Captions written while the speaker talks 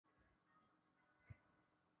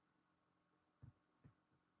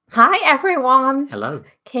Hi, everyone. Hello.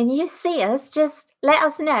 Can you see us? Just let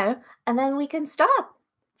us know, and then we can start.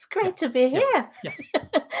 It's great to be here. Yeah.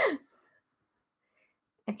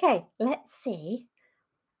 Okay, let's see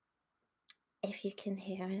if you can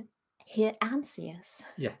hear and see us.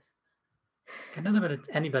 Yeah. Can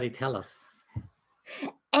anybody tell us?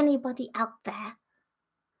 Anybody out there?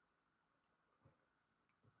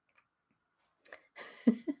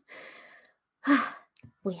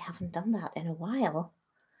 We haven't done that in a while.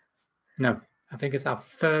 No, I think it's our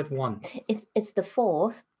third one. It's the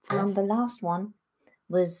fourth, and the last one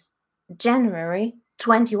was January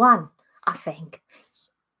 21, I think.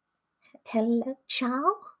 Hello,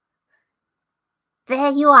 Charles.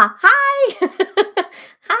 There you are. Hi.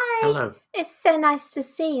 Hi. Hello. It's so nice to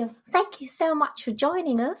see you. Thank you so much for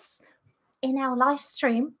joining us in our live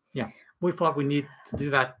stream. Yeah, we thought we need to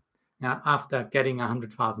do that now after getting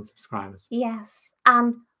 100,000 subscribers. Yes.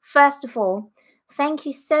 And first of all, thank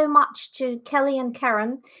you so much to Kelly and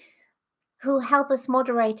Karen who help us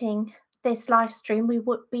moderating this live stream. We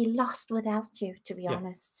would be lost without you, to be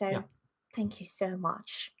honest. So thank you so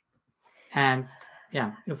much. And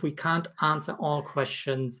yeah, if we can't answer all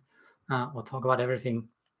questions or talk about everything,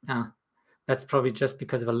 that's probably just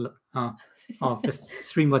because of the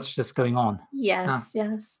stream what's just going on. Yes.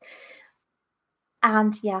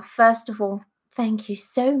 And first of all, thank you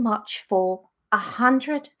so much for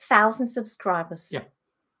 100,000 subscribers. Yeah.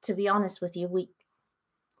 To be honest with you,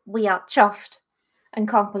 we are chuffed and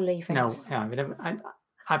can't believe it. No,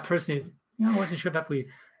 I personally, I wasn't sure that we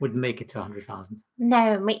would make it to 100,000.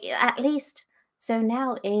 No, at least. So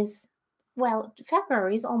now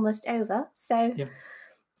February is almost over. So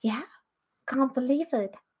yeah, can't believe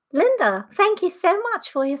it. Linda, thank you so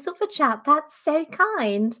much for your super chat. That's so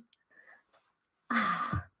kind.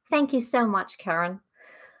 Thank you so much, Karen.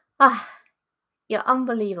 You're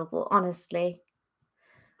unbelievable, honestly.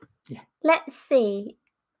 Yeah. Let's see.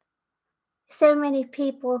 So many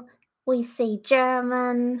people. We see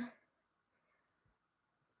German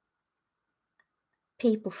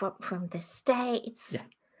people from the States.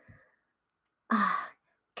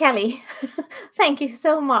 Kelly, thank you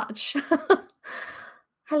so much.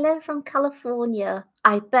 Hello from California.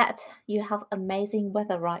 I bet you have amazing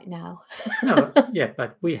weather right now. No,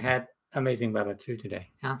 but we had amazing weather too today.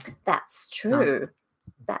 Yeah, that's true.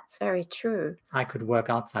 That's very true. I could work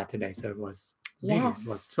outside today, so it was it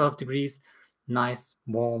was 12 degrees, nice,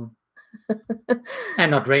 warm,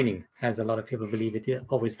 and not raining, as a lot of people believe it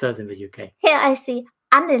always does in the UK. Here I see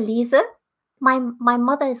Anneliese. My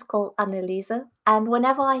mother is called Anneliese, and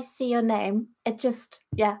whenever I see your name, it just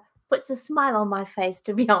puts a smile on my face,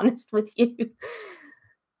 to be honest with you.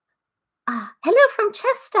 Hello from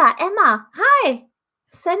Chester, Emma. Hi.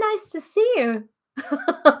 So nice to see you.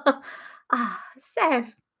 So,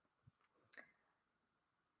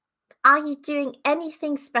 are you doing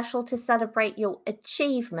anything special to celebrate your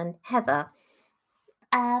achievement, Heather?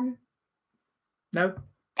 No.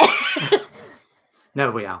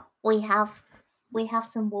 No, we are. We have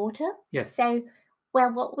some water. Yes. So,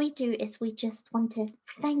 what we do is we just want to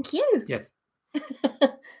thank you. Yes.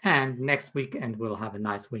 And next weekend we'll have a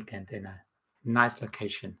nice weekend in a nice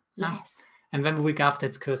location. Yes. And then the week after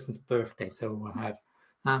it's Kirsten's birthday, so we'll have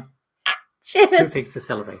Cheers. 2 things to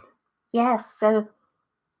celebrate. Yes. So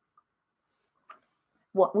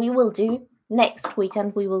what we will do next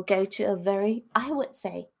weekend, we will go to a very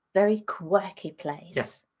quirky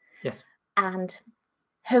place. Yes. And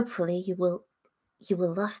hopefully you will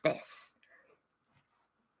love this.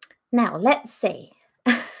 Now let's see.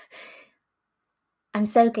 I'm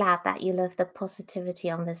so glad that you love the positivity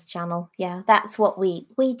on this channel. Yeah, that's what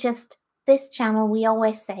this channel, we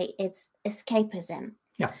always say it's escapism.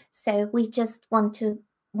 Yeah. So we just want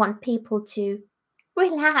people to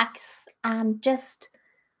relax and just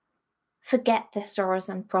forget their sorrows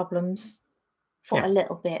and problems for a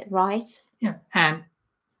little bit, right? Yeah. And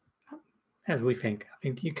as we think, I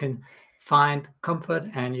think you can find comfort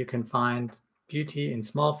and you can find beauty in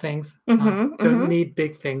small things. Don't need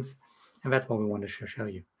big things. And that's what we want to show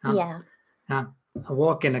you. A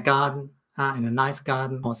walk in a garden, in a nice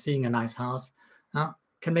garden, or seeing a nice house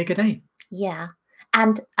can make a day. Yeah.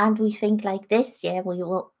 And we think like this year we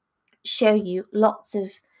will show you lots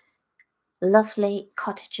of lovely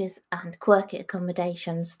cottages and quirky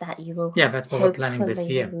accommodations that you will that's what we're planning this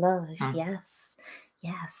year. Love. Yes.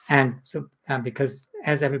 And so because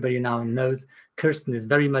as everybody now knows, Kirsten is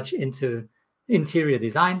very much into interior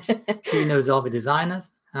design. She knows all the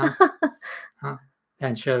designers.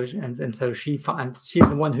 And so she's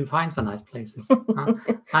the one who finds the nice places.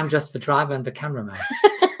 I'm just the driver and the cameraman.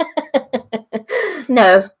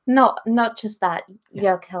 No, not just that. Yeah.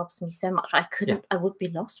 Jörg helps me so much. I couldn't. I would be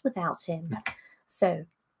lost without him. No. So.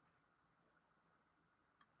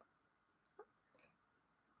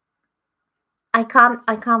 I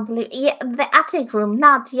can't believe. Yeah, the attic room,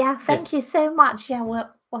 Nad. Yeah, thank you so much. Yeah,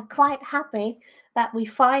 we're quite happy that we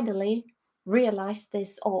finally realized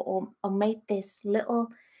this or made this little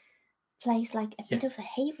place like a bit of a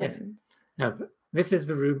haven. Yes. No, but this is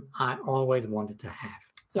the room I always wanted to have.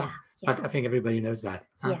 Yeah. But I think everybody knows that.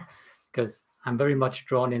 Yes. Because I'm very much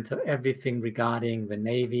drawn into everything regarding the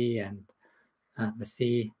Navy and the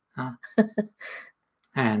sea.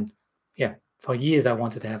 And yeah, for years I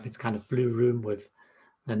wanted to have this kind of blue room with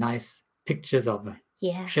the nice pictures of the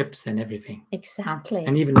ships and everything. Exactly.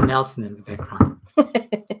 And even the Nelson in the background.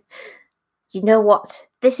 You know what?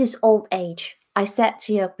 This is old age. I said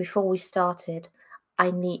to you before we started, I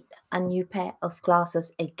need a new pair of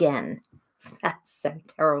glasses again. That's so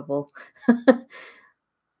terrible.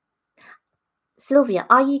 Sylvia,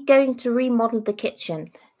 are you going to remodel the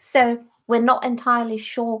kitchen? So we're not entirely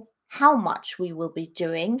sure how much we will be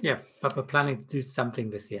doing. Yeah, but we're planning to do something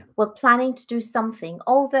this year. We're planning to do something,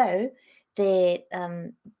 although the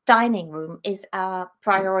dining room is our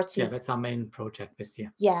priority. Yeah, that's our main project this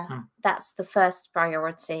year. Yeah, that's the first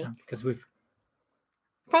priority. Because we've...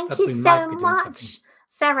 Thank you so much,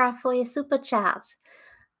 Sarah, for your super chat.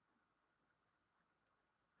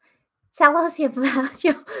 Tell us about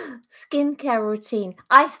your skincare routine.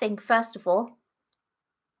 I think, first of all,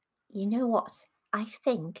 you know what? I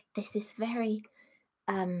think this is very...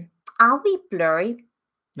 are we blurry?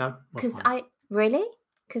 No. Because really?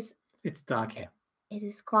 Because it's dark here. It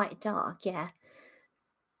is quite dark, yeah.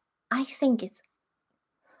 I think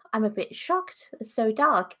I'm a bit shocked. It's so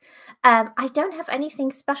dark. I don't have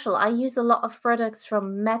anything special. I use a lot of products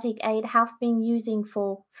from Matic Aid, have been using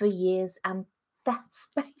for years, and that's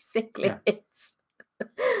basically it.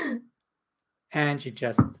 And she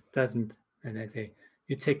just doesn't, and I say,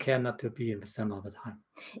 you take care not to be in the sun all the time.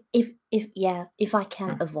 If I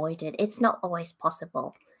can avoid it. It's not always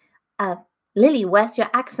possible. Lily, where's your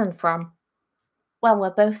accent from? Well, we're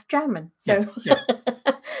both German, so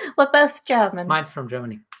we're both German. Mine's from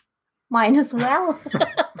Germany. Mine as well.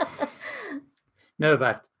 No,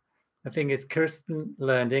 but the thing is, Kirsten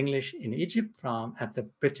learned English in Egypt at the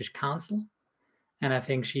British Council. And I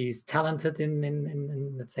think she's talented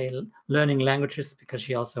in let's say, learning languages, because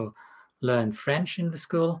she also learned French in the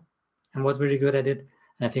school and was really good at it.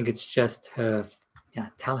 And I think it's just her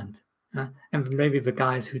talent. And maybe the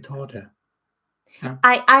guys who taught her.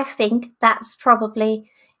 I think that's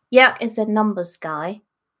probably... Jörg is a numbers guy.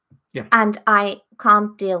 Yeah. And I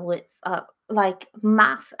can't deal with... like,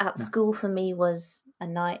 math at school for me was a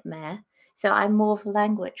nightmare. So I'm more of a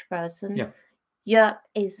language person. Yeah. Jörg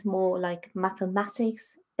is more like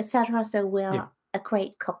mathematics, etc. So we're a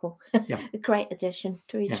great couple, a great addition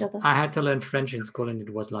to each other. I had to learn French in school, and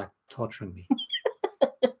it was like torturing me.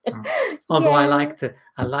 Although I like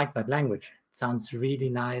that language. It sounds really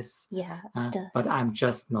nice. Yeah, it does. But I'm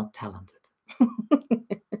just not talented.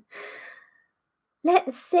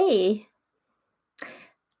 Let's see.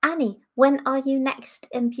 Annie, when are you next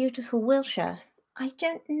in beautiful Wiltshire? I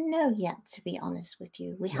don't know yet, to be honest with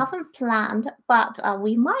you. We haven't planned, but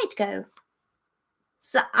we might go.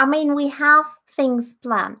 So, I mean, we have things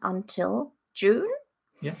planned until June.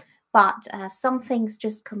 Yeah. But some things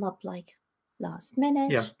just come up like last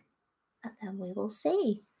minute. Yeah. And then we will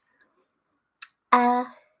see.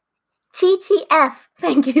 TTF,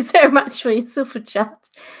 thank you so much for your super chat.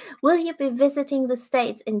 Will you be visiting the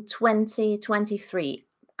States in 2023?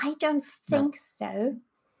 I don't think so.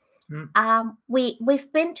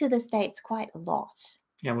 We've been to the States quite a lot.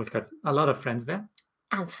 Yeah, we've got a lot of friends there.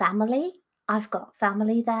 And family. I've got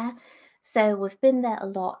family there. So we've been there a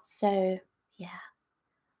lot. So yeah.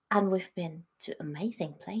 And we've been to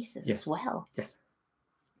amazing places as well. Yes.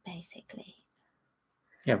 Basically.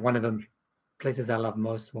 Yeah, one of the places I love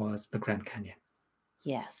most was the Grand Canyon.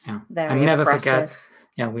 Yes. Yeah. Very I never impressive.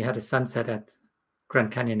 forget. We had a sunset at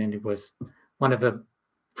Grand Canyon, and it was one of the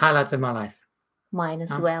highlights of my life. Mine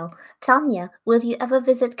as well. Tanya, will you ever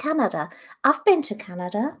visit Canada? I've been to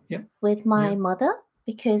Canada with my mother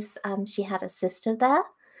because she had a sister there,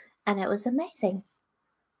 and it was amazing.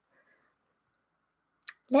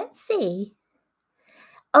 Let's see.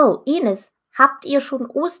 Oh, Ines, habt ihr schon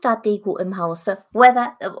Osterdeko im Hause?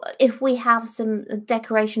 If we have some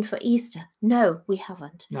decoration for Easter? No, we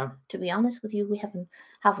haven't. No. To be honest with you, we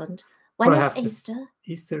haven't. When is Easter?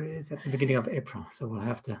 Easter is at the beginning of April, so we'll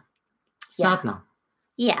have to start now.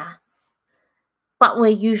 Yeah. But we're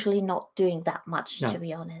usually not doing that much, to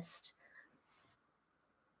be honest.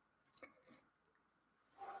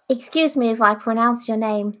 Excuse me if I pronounce your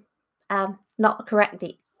name not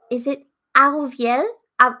correctly. Is it Alviel?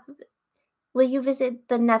 Will you visit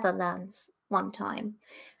the Netherlands one time?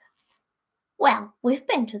 Well, we've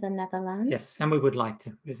been to the Netherlands. Yes, and we would like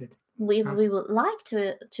to visit. We would like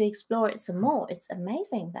to explore it some more. It's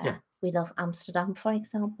amazing there. Yeah. We love Amsterdam, for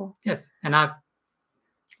example. Yes, and I've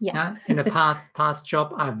in the past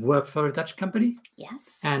job I've worked for a Dutch company.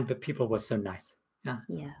 Yes. And the people were so nice. Yeah.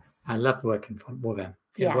 Yes. I loved working with them.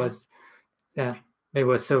 Yeah. It was they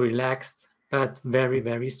were so relaxed, but very,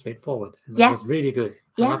 very straightforward. And Yes. It was really good.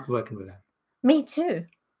 I loved working with them. Me too.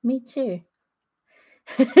 Me too.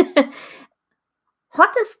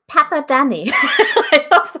 What is Pepper Danny? I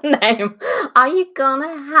love the name. Are you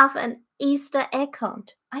gonna have an Easter egg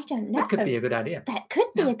hunt? I don't know. That could be a good idea. That could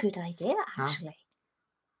be a good idea, actually.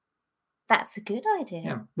 That's a good idea.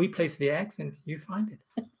 Yeah, we place the eggs and you find it.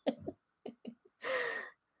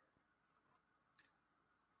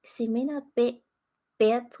 Ximena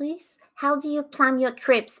Beatrice, how do you plan your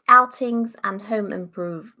trips, outings, and home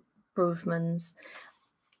improvements?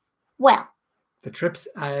 Well, the trips,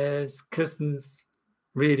 as Kirsten's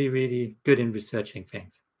really, really good in researching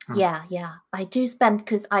things. Yeah. I do spend,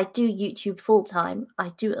 because I do YouTube full time. I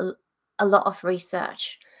do a lot of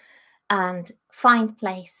research and find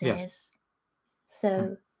places. Yeah.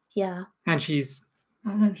 So, yeah. And she's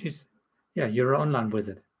you're an online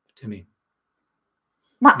wizard to me.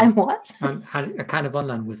 I'm what? A kind of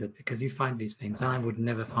online wizard, because you find these things. I would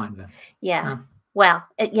never find them. Yeah. Well,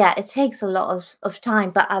 it takes a lot of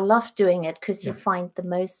time, but I love doing it because you find the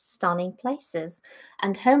most stunning places.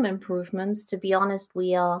 And home improvements, to be honest,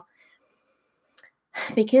 because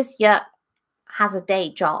Jörg has a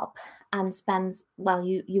day job and spends,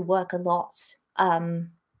 you work a lot.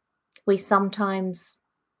 We sometimes,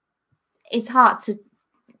 it's hard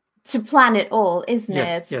to plan it all, isn't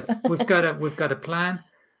it? Yes. We've got a plan,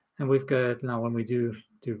 and we've got, now when we do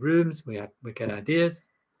rooms, we get ideas.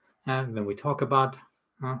 And when we talk about,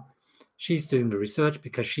 she's doing the research,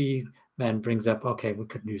 because she then brings up, okay, we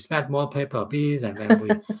could use that wallpaper or these, and then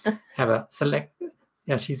we have a select.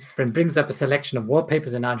 Yeah, she brings up a selection of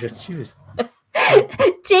wallpapers, and I just choose.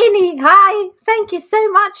 Jeannie, hi! Thank you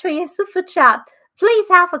so much for your super chat. Please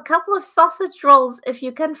have a couple of sausage rolls if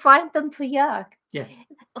you can find them for Jörg. Yes.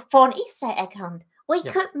 For an Easter egg hunt, we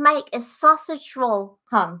could make a sausage roll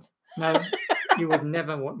hunt. No, you would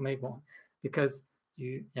never make one, because.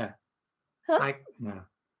 I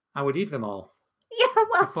would eat them all. Yeah,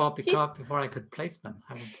 well, before I could place them,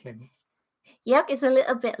 I would play them. Jörg is a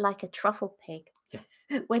little bit like a truffle pig. Yeah.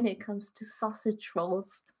 When it comes to sausage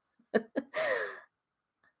rolls.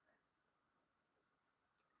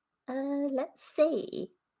 Let's see.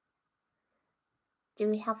 Do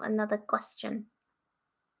we have another question?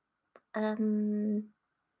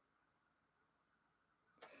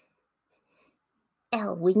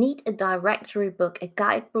 We need a directory book, a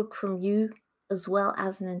guidebook from you, as well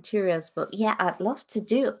as an interiors book. Yeah, I'd love to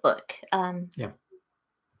do a book.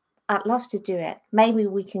 I'd love to do it. Maybe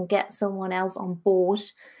we can get someone else on board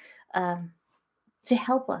to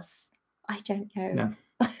help us. I don't know. No.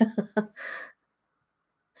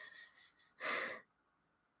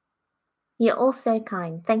 You're all so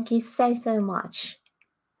kind. Thank you so, so much.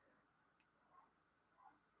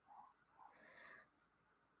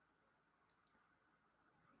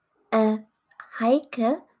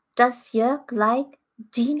 Heike, does Jörg like,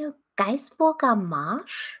 do you know Gaisburger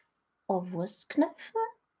Marsch or Wurstknöpfe?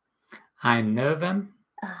 I know them,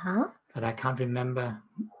 but I can't remember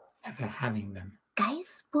ever having them.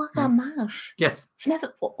 Gaisburger Marsch? Yes.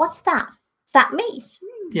 What's that? Is that meat?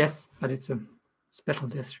 Yes, but it's a special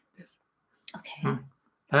dish. Yes. Okay.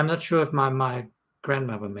 But I'm not sure if my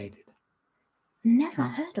grandmother made it. Never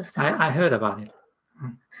heard of that. I heard about it.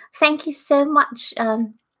 Thank you so much,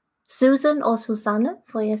 Susan or Susanne,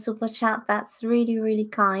 for your super chat. That's really, really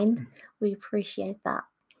kind. We appreciate that.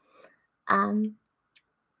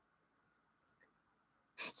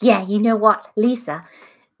 Yeah, you know what, Lisa?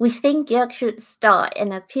 We think Jörg should star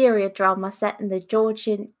in a period drama set in the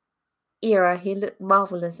Georgian era. He looked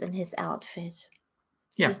marvelous in his outfit.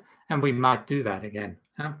 Yeah, and we might do that again.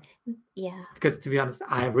 Yeah. Because to be honest,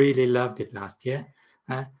 I really loved it last year.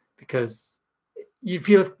 Because you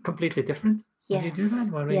feel completely different when you do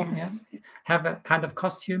that. When we have a kind of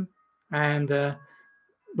costume, and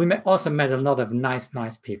we also met a lot of nice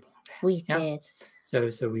people. We did. So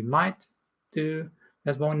we might do.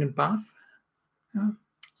 There's one in Bath.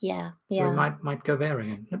 Yeah. So we might go there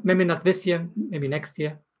again. Maybe not this year. Maybe next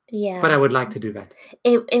year. Yeah. But I would like to do that.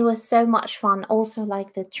 It was so much fun. Also,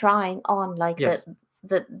 like the trying on, like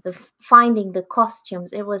the finding the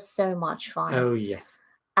costumes. It was so much fun. Oh yes.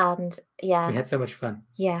 And yeah, we had so much fun.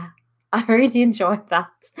 Yeah, I really enjoyed that.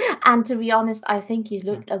 And to be honest, I think you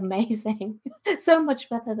looked amazing. So much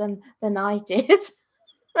better than I did.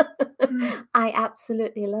 I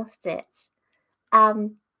absolutely loved it.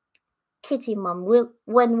 Kitty Mum,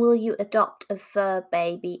 when will you adopt a fur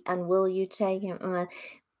baby and will you take him?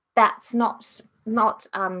 That's not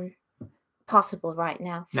possible right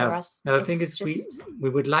now for us. No, the thing is, we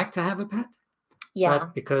would like to have a pet. Yeah.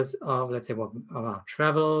 But because of, let's say, of our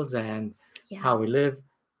travels and how we live,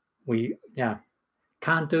 we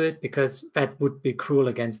can't do it because that would be cruel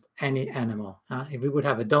against any animal. If we would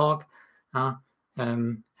have a dog,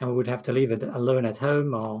 and we would have to leave it alone at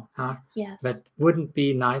home, or that wouldn't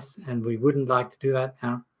be nice, and we wouldn't like to do that.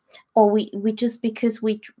 Or we just, because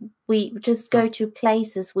we just go to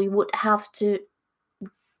places, we would have to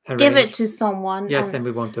give it to someone. Yes, and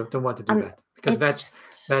we don't want to do that, because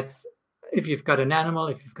that's if you've got an animal,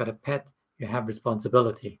 if you've got a pet, you have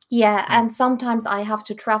responsibility. Yeah, and sometimes I have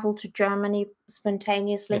to travel to Germany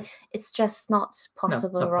spontaneously. Yeah. It's just not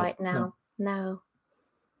possible right now. No.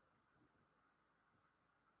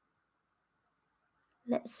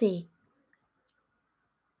 Let's see.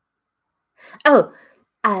 Oh,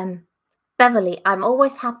 Beverly, I'm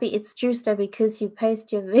always happy it's Tuesday because you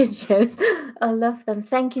post your videos. I love them.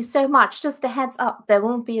 Thank you so much. Just a heads up, there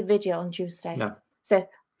won't be a video on Tuesday. No. So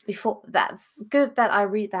before, that's good that I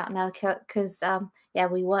read that now, because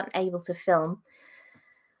we weren't able to film.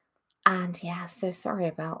 And so sorry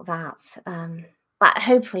about that. But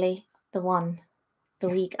hopefully the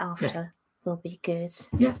week after will be good.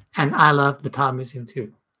 Yes, and I love the Tile Museum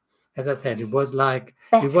too. As I said, it was like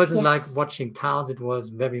it wasn't like watching tiles, it was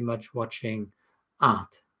very much watching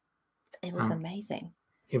art. It was amazing.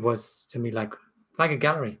 It was, to me, like a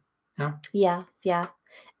gallery. Yeah.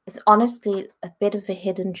 It's honestly a bit of a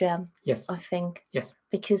hidden gem. Yes. I think. Yes.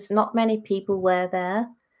 Because not many people were there,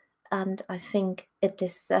 and I think it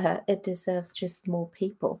deserves just more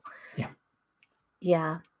people. Yeah.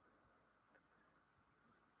 Yeah.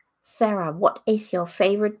 Sarah, what is your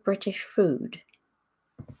favorite British food?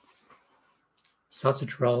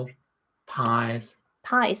 Sausage roll, pies.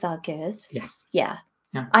 Pies are good. Yes. Yeah.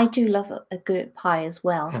 I do love a good pie as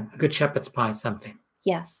well. A good shepherd's pie is something.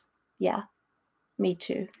 Yes. Yeah. Me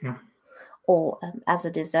too. Yeah. Or as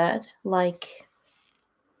a dessert, like,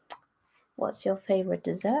 what's your favorite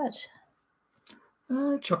dessert?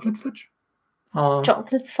 Chocolate fudge.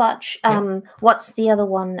 Chocolate fudge. What's the other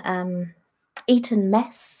one? Eton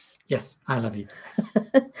mess. Yes, I love Eton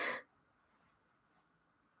mess.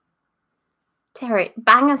 Terry,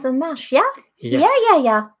 bangers and mash, yeah? Yes.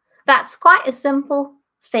 Yeah. That's quite a simple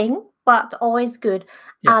thing, but always good.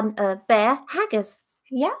 Yeah. And bear haggis.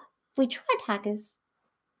 Yeah, we tried haggis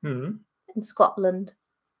in Scotland.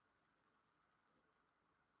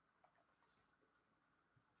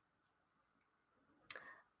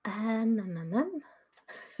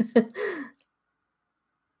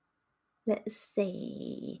 Let's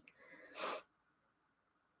see.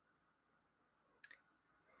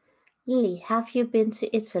 Lily, have you been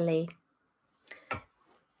to Italy?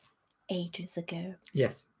 Ages ago.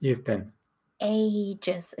 Yes, you've been.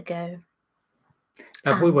 Ages ago.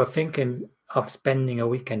 But we were thinking of spending a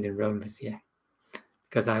weekend in Rome this year.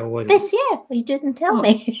 Because I always... This year? You didn't tell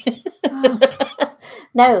me.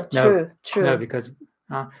 No, true. No, because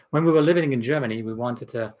when we were living in Germany, we wanted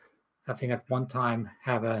to, I think at one time,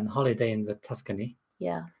 have a holiday in the Tuscany.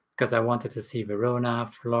 Yeah. Because I wanted to see Verona,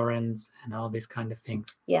 Florence, and all these kind of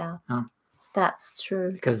things. Yeah, that's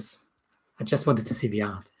true. Because I just wanted to see the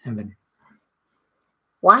art. And then...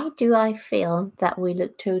 Why do I feel that we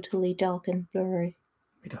look totally dark and blurry?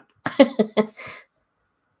 We don't.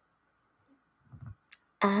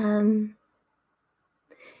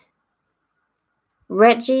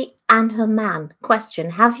 Reggie and her man.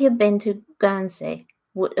 Question: have you been to Guernsey?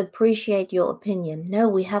 Would appreciate your opinion. No,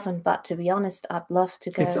 we haven't, but to be honest, I'd love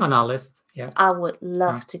to go. It's on our list. Yeah, I would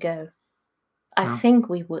love to go. I think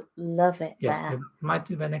we would love it. Yes, there. We might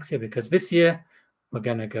do that next year, because this year we're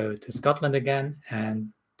gonna go to Scotland again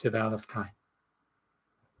and to the Isle of Skye.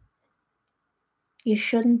 You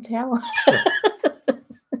shouldn't tell.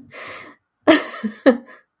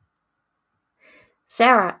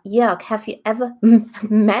 Sarah, Jörg, have you ever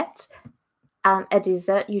met a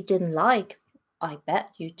dessert you didn't like? I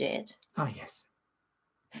bet you did. Oh, yes.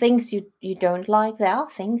 Things you don't like. There are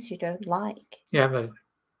things you don't like. Yeah, but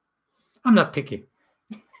I'm not picky.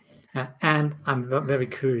 And I'm very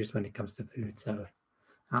curious when it comes to food. So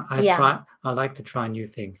I like to try new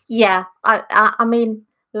things. Yeah. I mean,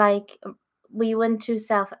 like, we went to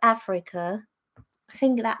South Africa. I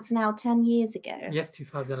think that's now 10 years ago. Yes,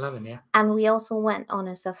 2011, yeah. And we also went on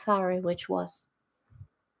a safari, which was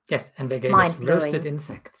Yes, and they gave us roasted Mind-blowing.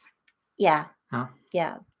 insects. Yeah. Huh?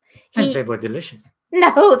 Yeah. And they were delicious.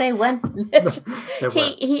 No, they weren't delicious. They were.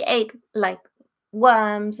 He ate like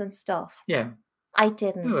worms and stuff. Yeah. I They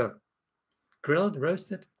didn't. were grilled,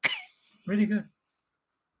 roasted. Really good.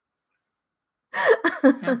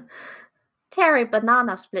 Yeah. Terry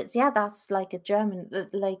banana splits. Yeah, that's like a German,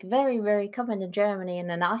 like very, very common in Germany in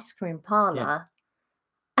an ice cream parlor.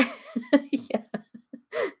 Yeah.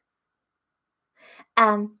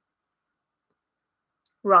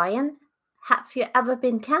 Ryan, have you ever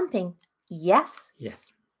been camping? Yes.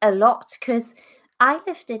 Yes. A lot, because I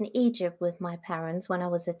lived in Egypt with my parents when I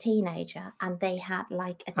was a teenager, and they had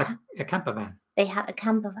like a camper van. They had a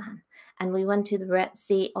camper van, and we went to the Red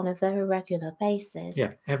Sea on a very regular basis.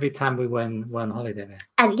 Yeah, every time we went on holiday there.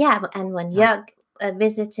 And when Jörg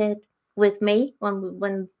visited with me,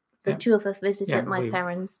 when the two of us visited my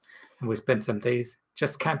parents, and we spent some days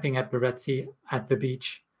just camping at the Red Sea at the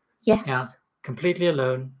beach. Yes. Yeah, completely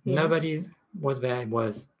alone. Yes. Nobody was there. It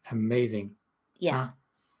was amazing. Yeah.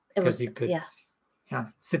 Because you could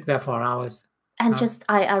sit there for hours. And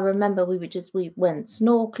I remember we went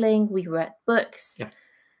snorkeling, we read books. Yeah.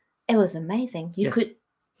 It was amazing. You could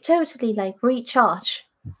totally like recharge.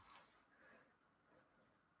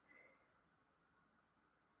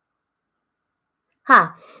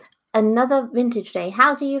 Another vintage day.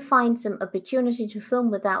 How do you find some opportunity to film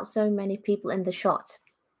without so many people in the shot?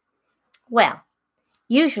 Well,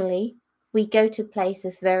 usually we go to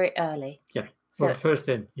places very early. Yeah. So we're first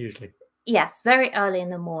in, usually. Yes, very early in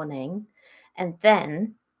the morning. And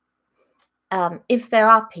then if there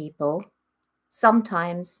are people,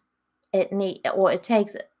 sometimes it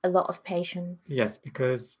takes a lot of patience. Yes,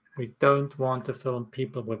 because we don't want to film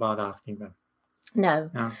people without asking them. No.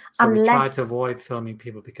 So we try to avoid filming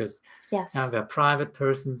people because they're private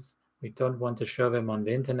persons. We don't want to show them on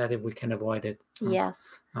the internet if we can avoid it.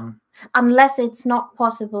 Yes. Unless it's not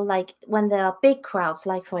possible, like when there are big crowds,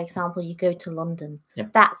 like for example, you go to London. Yeah.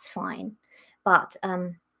 That's fine. But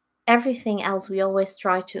everything else, we always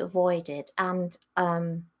try to avoid it. And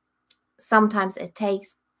sometimes it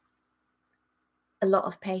takes a lot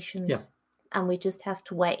of patience. Yeah. And we just have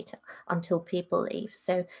to wait until people leave.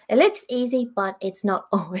 So it looks easy, but it's not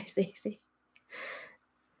always easy.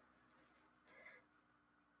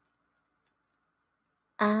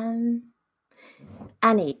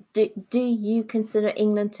 Annie, do you consider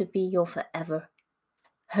England to be your forever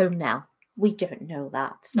home now? We don't know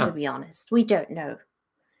that, to be honest. We don't know.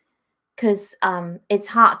 Because it's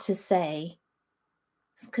hard to say.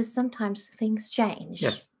 Because sometimes things change.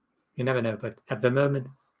 Yes, you never know. But at the moment,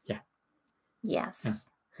 yes. Yeah.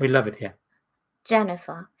 We love it here.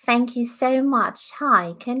 Jennifer, thank you so much.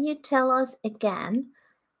 Hi, can you tell us again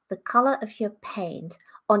the color of your paint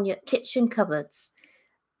on your kitchen cupboards?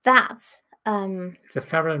 That's it's a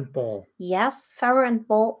Farrow & Ball. Yes, Farrow &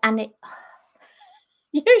 Ball, and it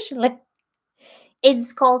usually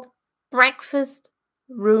it's called Breakfast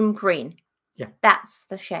Room Green. Yeah, that's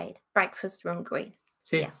the shade, Breakfast Room Green.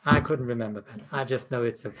 See, yes. I couldn't remember that. I just know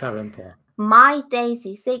it's a Farrow & Ball. My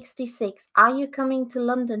Daisy 66. Are you coming to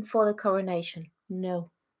London for the coronation? No.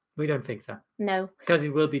 We don't think so. No. Because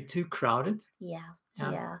it will be too crowded. Yeah.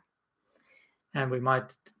 And we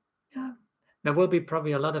might. Yeah. There will be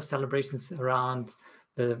probably a lot of celebrations around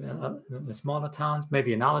the smaller towns,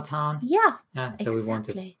 maybe in our town. Yeah. Yeah. So we want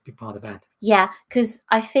to be part of that. Yeah, because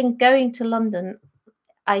I think going to London,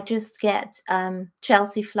 I just get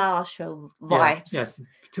Chelsea Flower Show vibes. Yes,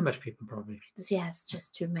 too much people probably. Yes,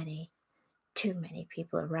 just too many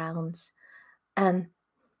people around. Anne,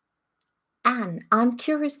 I'm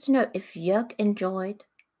curious to know if Jörg enjoyed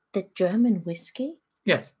the German whiskey.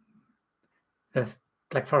 Yes, the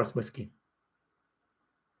Black Forest whiskey.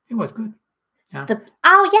 It was good. Yeah.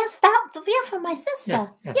 Yes, for my sister.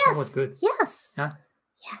 Yes, that was good. Yes. Yeah.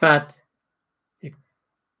 Yes. But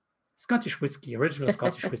Scottish whiskey, original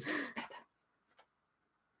Scottish whiskey is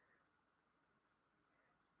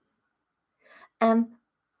better.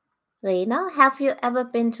 Lena, have you ever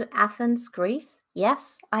been to Athens, Greece?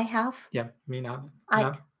 Yes, I have. Yeah, me now.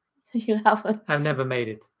 No. You haven't. I've never made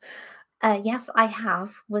it. Yes, I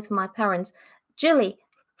have with my parents. Julie,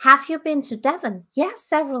 have you been to Devon? Yes,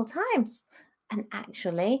 several times. And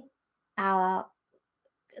actually, our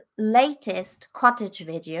latest cottage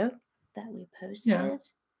video that we posted,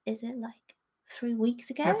 is it like 3 weeks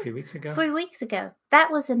ago? Yeah, 3 weeks ago. 3 weeks ago. That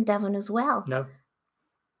was in Devon as well. No.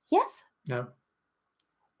 Yes. No.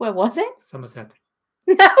 Where was it? Somerset.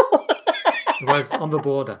 No. It was on the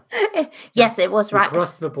border. Yes, it was right.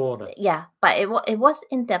 Across the border. Yeah, but it was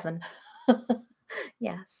in Devon.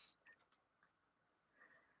 Yes.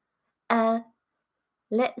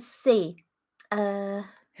 Let's see.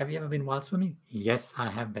 Have you ever been wild swimming? Yes, I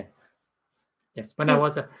have been. Yes, when I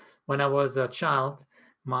was a child,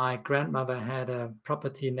 my grandmother had a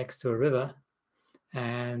property next to a river,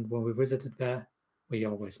 and when we visited there, we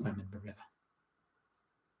always swam in the river.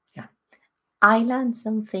 Yeah. I learned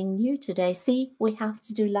something new today. See, we have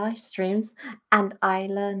to do live streams, and I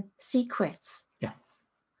learn secrets. Yeah.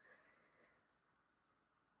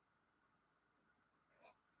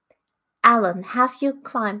 Alan, have you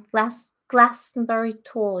climbed Glastonbury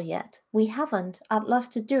Tor yet? We haven't. I'd love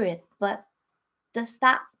to do it, but does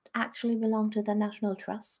that actually belong to the National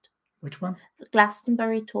Trust? Which one? The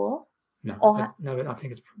Glastonbury Tor? No, no, I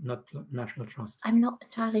think it's not National Trust. I'm not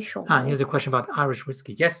entirely sure. Here's a question about Irish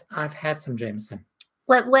whiskey. Yes, I've had some Jameson.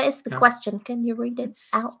 Where is the question? Can you read it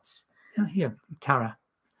out? Here, Tara.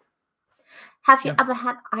 Have you ever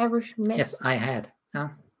had Irish mist? Yes, I had.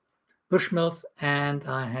 Bushmills, and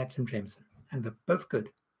I had some Jameson, and they're both good.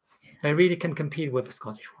 They really can compete with the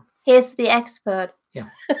Scottish one. Here's the expert. Yeah.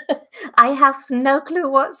 I have no clue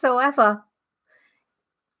whatsoever.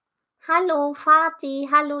 Hallo, Vati.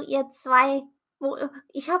 Hallo, ihr zwei.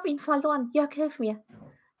 Ich habe ihn verloren. Jörg, hilf mir.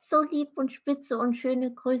 So lieb und spitze und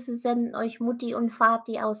schöne Grüße senden euch Mutti und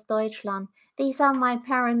Vati aus Deutschland. These are my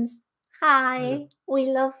parents. Hi,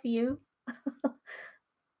 we love you.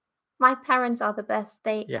 My parents are the best.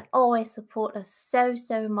 They always support us so,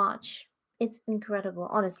 so much. It's incredible.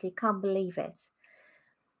 Honestly, can't believe it.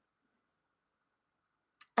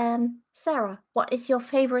 Sarah, what is your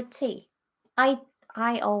favorite tea? I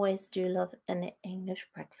always do love an English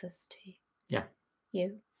breakfast tea. Yeah.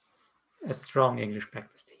 You? A strong English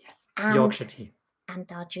breakfast tea, yes. And Yorkshire tea. And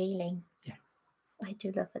Darjeeling. Yeah. I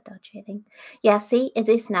do love a Darjeeling. Yeah, see, it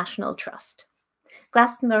is National Trust.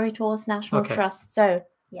 Glastonbury Tor's National Trust. So,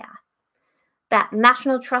 yeah. That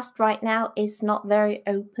National Trust right now is not very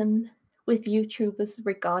open with YouTubers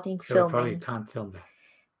regarding filming. So we probably can't film that.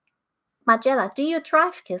 Magella, do you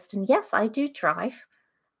drive, Kirsten? Yes, I do drive.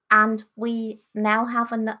 And we now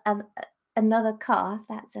have another car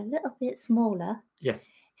that's a little bit smaller. Yes.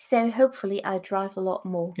 So hopefully I drive a lot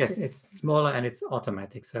more. Yes, it's smaller and it's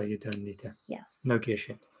automatic, so you don't need to. Yes. No gear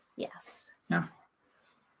shift. Yes. Yeah.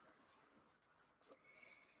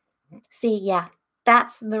 See, yeah.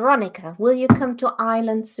 That's Veronica. Will you come to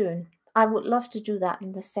Ireland soon? I would love to do that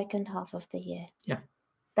in the second half of the year. Yeah.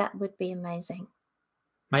 That would be amazing.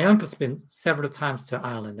 My uncle's been several times to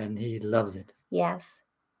Ireland and he loves it. Yes.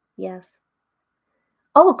 Yes.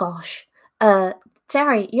 Oh, gosh.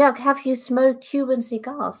 Terry, Jörg, have you smoked Cuban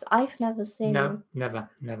cigars? I've never seen. No, never.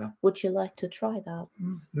 Would you like to try that?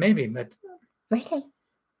 Maybe, but. Really?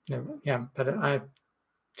 No, yeah, but I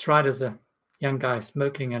tried as a young guy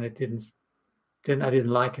smoking and I didn't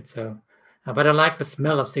like it. So, but I like the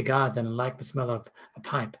smell of cigars and I like the smell of a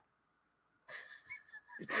pipe.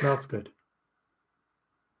 It smells good.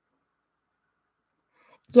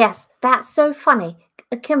 Yes, that's so funny.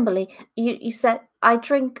 Kimberly, you said I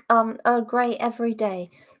drink Earl Grey every day.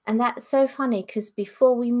 And that's so funny because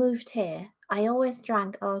before we moved here, I always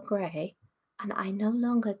drank Earl Grey and I no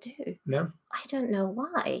longer do. No? I don't know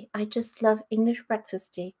why. I just love English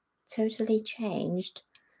breakfast tea. Totally changed.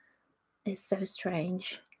 It's so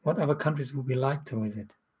strange. What other countries would we like to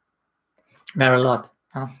visit? There are a lot.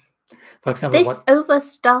 Huh? For example, this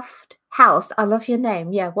overstuffed house. I love your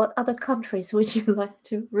name. Yeah. What other countries would you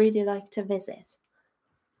really like to visit?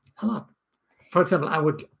 A lot. For example,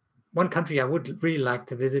 one country I would really like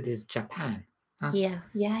to visit is Japan. Huh? Yeah.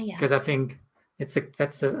 Because I think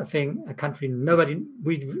that's a country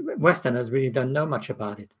we Westerners really don't know much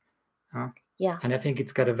about it. Huh? Yeah. And I think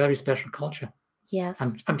it's got a very special culture. Yes.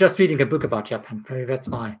 I'm just reading a book about Japan. Probably that's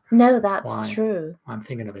why. No, that's true. I'm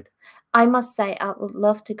thinking of it. I must say, I would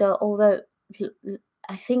love to go, although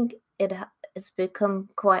I think it's become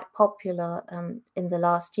quite popular in the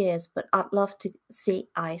last years, but I'd love to see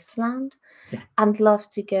Iceland. Yeah. And love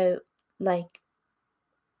to go,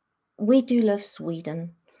 we do love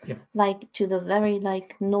Sweden. Yeah. To the very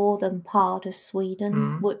northern part of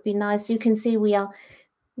Sweden would be nice. You can see we are,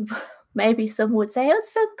 maybe some would say, oh,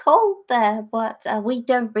 it's so cold there, but we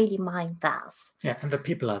don't really mind that. Yeah, and the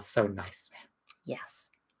people are so nice. Yes.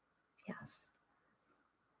 Yes.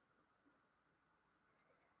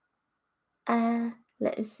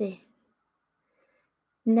 Let me see.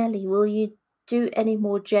 Nelly, will you do any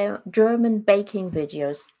more German baking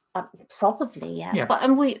videos? Probably, yeah.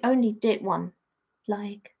 But we only did one,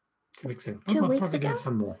 2 weeks ago. 2 weeks ago. Do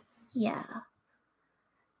some more. Yeah.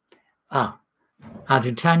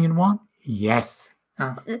 Argentinian wine? Yes.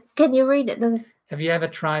 Can you read it? Have you ever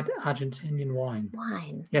tried Argentinian wine?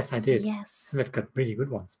 Wine. Yes, I did. Yes. They've got really good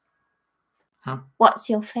ones. What's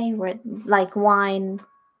your favorite wine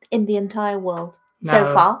in the entire world?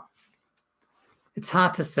 so far? It's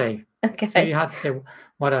hard to say. Okay. It's really hard to say.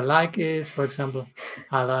 What I like is, for example,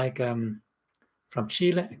 I like from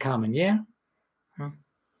Chile, a Carmenere,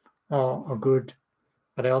 or good,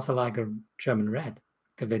 but I also like a German red,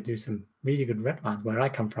 because they do some really good red wines where I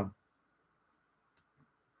come from.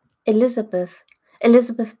 Elizabeth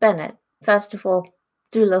Bennett, first of all,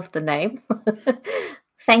 do love the name.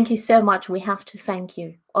 Thank you so much. We have to thank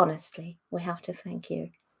you, honestly. We have to thank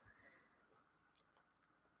you.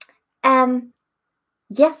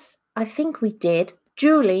 Yes, I think we did.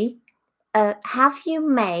 Julie, have you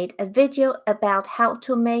made a video about how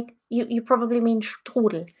to make, you probably mean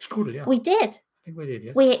strudel. Strudel, yeah. We did. I think we did,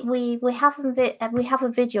 yes. We have a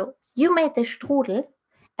video. You made the strudel,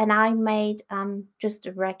 and I made just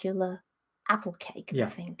a regular apple cake, Yeah. I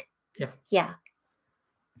think. Yeah. Yeah.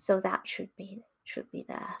 So that should be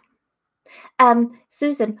there.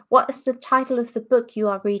 Susan, what is the title of the book you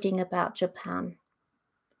are reading about Japan?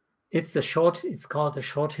 It's called A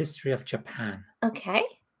Short History of Japan. Okay.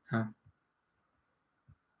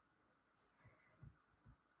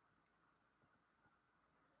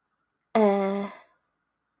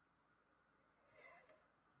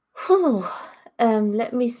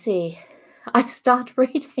 Let me see. I start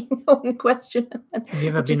reading one question. Have you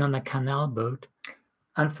ever been on a canal boat?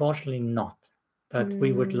 Unfortunately not, but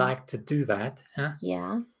we would like to do that. Huh?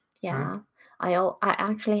 Yeah. I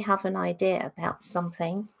actually have an idea about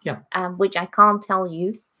something. Yeah. Which I can't tell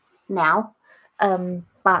you now.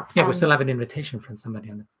 But yeah, we still have an invitation from somebody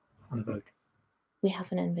on the boat. We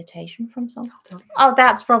have an invitation from someone. I'll tell you. Oh,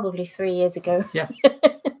 that's probably 3 years ago. Yeah.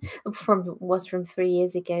 was from 3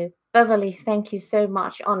 years ago. Beverly, thank you so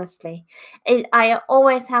much. Honestly, I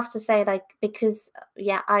always have to say, like, because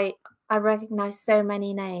I recognize so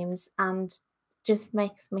many names and just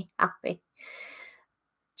makes me happy.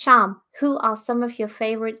 Charm, who are some of your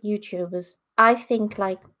favorite YouTubers? I think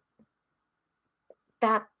like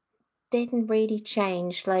that didn't really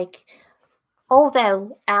change. Like,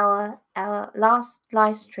 although our last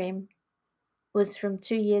live stream was from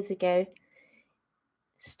 2 years ago,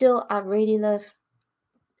 still I really love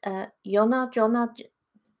Jonna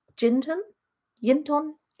Jinton. Yep.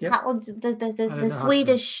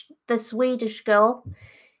 The Swedish girl,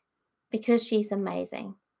 because she's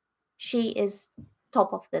amazing. She is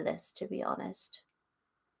top of the list, to be honest.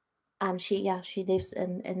 And she lives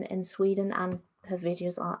in Sweden, and her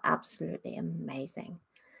videos are absolutely amazing.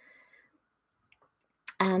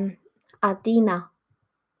 Adina,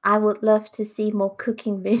 I would love to see more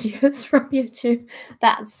cooking videos from you too.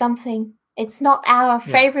 That's something. It's not our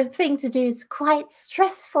favorite thing to do. It's quite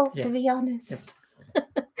stressful, to be honest.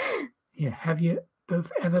 Yes. Have you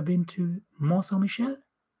both ever been to Mont Saint-Michel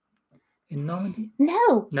in Normandy?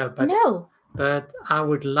 No. But I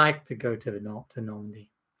would like to go to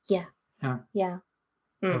Normandy. Yeah. I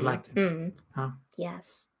would like to.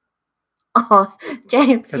 Yes. Oh,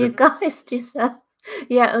 James, you guys deserve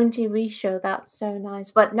your own TV show. That's so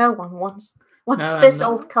nice. But no one wants this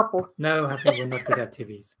old couple. No, I think we're not good at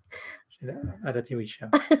TVs. At a TV show.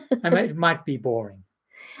 It might be boring.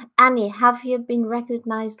 Annie, have you been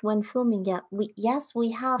recognized when filming yet? Yes,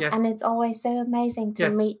 we have. Yes. And it's always so amazing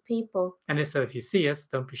to meet people. And so if you see us,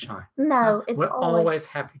 don't be shy. No, we're always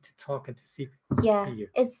happy to talk and to see you.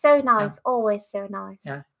 It's so nice. Always so nice.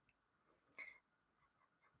 Yeah.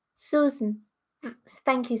 Susan,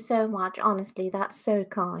 thank you so much. Honestly, that's so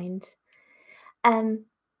kind. Can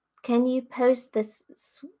you post this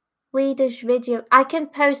Swedish video? I can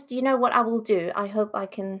post, you know what I will do? I hope I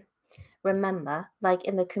can remember, like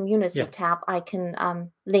in the community tab, I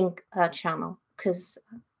can link her channel, because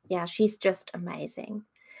she's just amazing.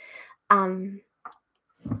 Do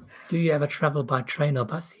you ever travel by train or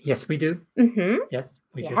bus? Yes, we do. Yes,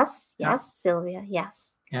 we do. Yes, Sylvia,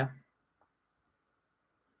 yes. Yeah.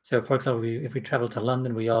 So, for example, if we travel to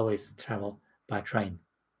London, we always travel by train.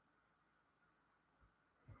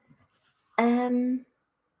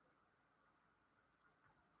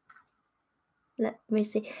 Let me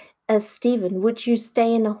see. Stephen, would you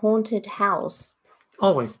stay in a haunted house?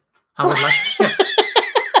 Always. I would like. Yes.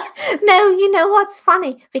 No, you know what's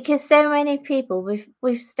funny? Because so many people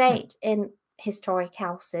we've stayed in historic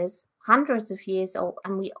houses, hundreds of years old,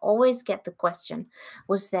 and we always get the question: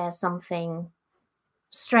 was there something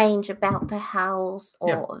strange about the house,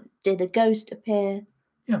 or did a ghost appear?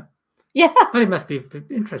 Yeah. But it must be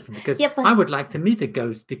interesting, because I would like to meet a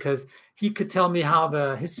ghost, because he could tell me how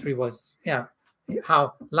the history was.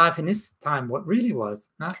 How life in his time what really was.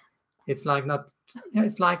 It's like not.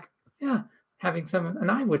 It's like having an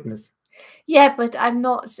eyewitness. Yeah, but I'm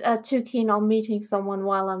not too keen on meeting someone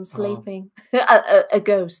while I'm sleeping. A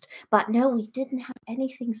ghost. But no, we didn't have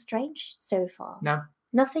anything strange so far. No.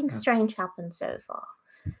 Nothing strange happened so far.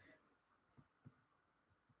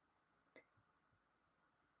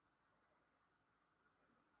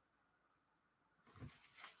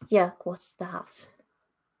 Yeah, what's that?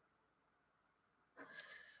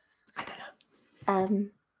 I don't know.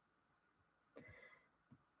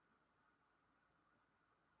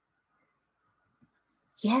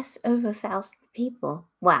 Yes, over 1,000 people.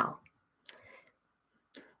 Wow.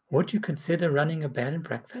 Would you consider running a bed and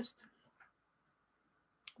breakfast?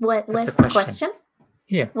 Where's the question?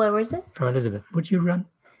 Here. Where is it? From Elizabeth. Would you run?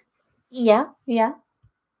 Yeah.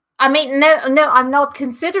 I mean, no, I'm not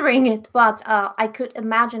considering it, but I could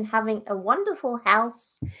imagine having a wonderful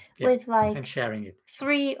house with like and sharing it.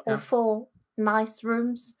 3 or 4 nice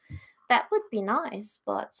rooms. That would be nice,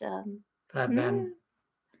 but then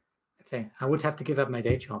let's say I would have to give up my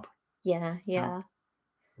day job. Yeah.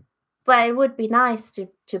 But it would be nice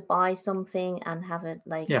to buy something and have it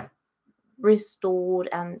like restored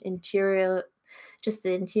and just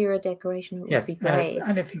the interior decoration would be great.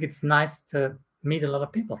 And I think it's nice to meet a lot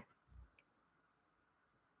of people.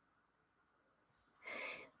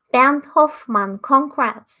 Bernd Hoffmann,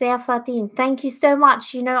 congrats, sehr verdient. Thank you so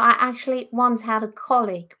much. You know, I actually once had a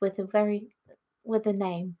colleague with a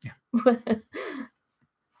name. Yeah.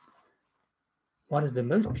 What is the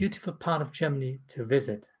most beautiful part of Germany to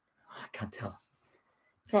visit? I can't tell.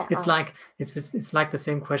 It's like the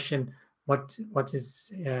same question. What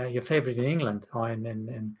is your favorite in England or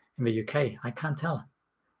in the UK? I can't tell.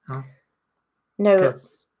 No,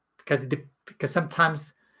 because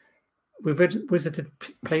sometimes we visited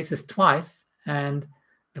places twice, and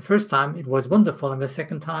the first time it was wonderful, and the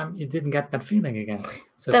second time you didn't get that feeling again.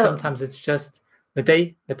 So sometimes it's just the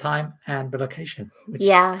day, the time, and the location.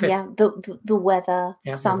 The weather.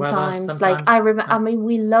 Sometimes, like I remember. I mean,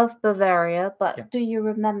 we love Bavaria, but do you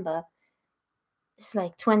remember? It's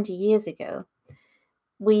like 20 years ago.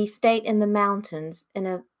 We stayed in the mountains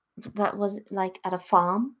that was like at a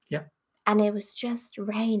farm. Yeah. And it was just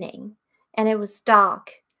raining, and it was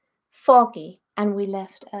dark, foggy, and we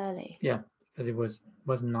left early. Yeah, because it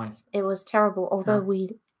wasn't nice. It was terrible, although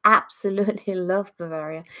we absolutely love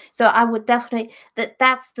Bavaria. So I would definitely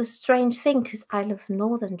that's the strange thing, because I love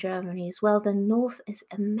northern Germany as well. The north is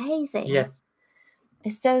amazing. Yes,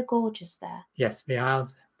 it's so gorgeous there. Yes, the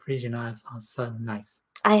Isles, Frisian Isles, are so nice.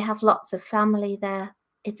 I have lots of family there.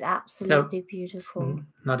 It's absolutely beautiful.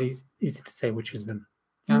 It's not easy to say which is them.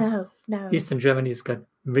 No. Eastern Germany's got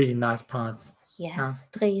really nice parts. Yes,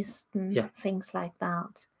 Dresden, things like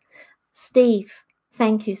that. Steve,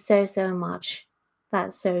 thank you so much.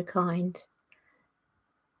 That's so kind.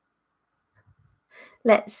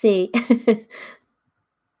 Let's see.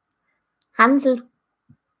 Hansel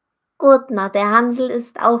Gurtner, der Hansel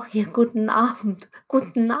ist auch hier. Guten Abend.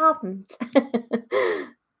 Guten Abend.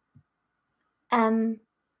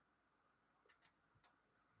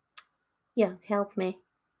 Yeah, help me.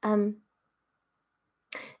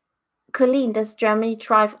 Colleen, does Germany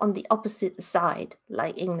drive on the opposite side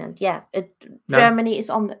like England? Yeah, no. Germany is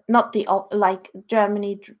on not the like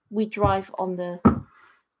Germany. We drive on the.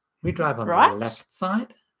 We drive on the left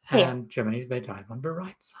side, and Germany they drive on the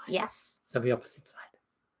right side. Yes, so the opposite side.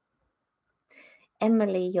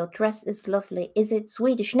 Emily, your dress is lovely. Is it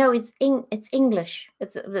Swedish? No, it's English.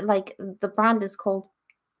 It's like the brand is called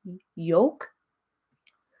Yoke.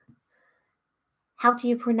 How do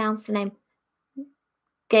you pronounce the name?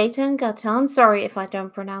 Gatan. Sorry if I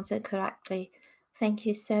don't pronounce it correctly. Thank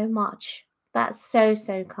you so much. That's so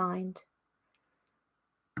kind.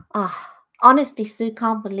 Honestly, Sue,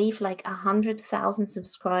 can't believe like 100,000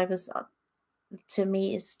 subscribers to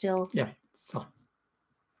me is still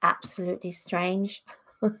absolutely strange.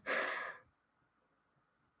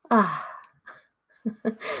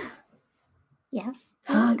 Yes.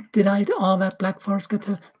 Did I eat all that Black Forest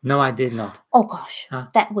gâteau? No, I did not. Oh gosh,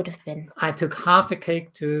 that would have been. I took half a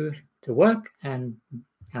cake to work, and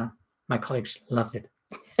my colleagues loved it.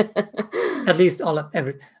 At least all of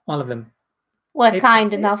them were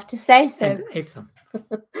kind enough to say so. And ate some.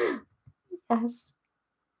 Yes.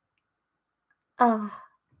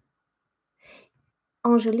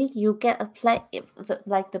 Angelique, you get a plaque,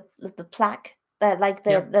 like the plaque, like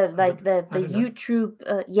the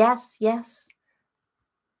YouTube. Yes.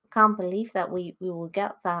 Can't believe that we will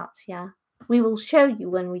get that. Yeah, we will show you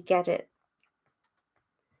when we get it.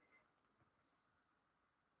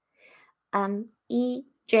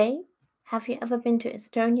 EJ, have you ever been to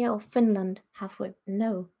Estonia or Finland? Have we?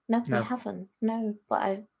 No, we haven't. No,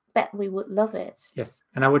 but bet we would love it. Yes,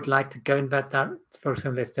 and I would like to go in that, for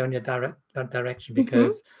example, Estonia direction,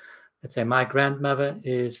 because let's say my grandmother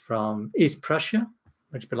is from East Prussia,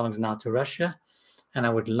 which belongs now to Russia, and I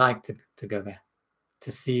would like to go there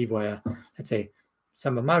to see where, let's say,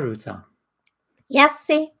 some of my roots are. Yes,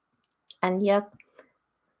 see, and yep.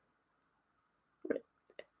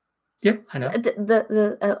 Yep, I know.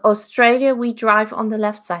 The Australia, we drive on the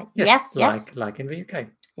left side. Yes. Like in the UK.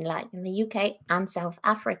 Like in the UK and South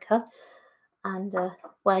Africa. And,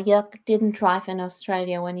 well, you didn't drive in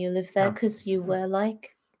Australia when you lived there because you were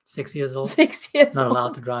like... 6 years old. 6 years Not old.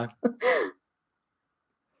 allowed to drive.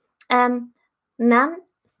 Nan,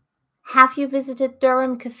 have you visited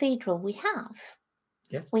Durham Cathedral? We have.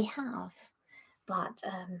 Yes. We have. But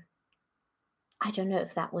I don't know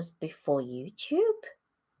if that was before YouTube.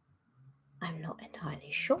 I'm not entirely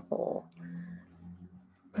sure.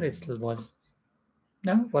 But it still was.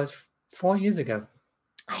 No, it was 4 years ago.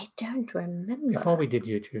 I don't remember. Before we did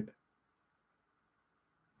YouTube.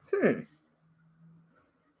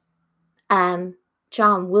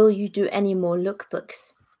 John, will you do any more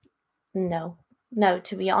lookbooks? No,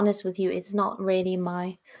 to be honest with you, it's not really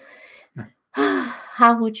my,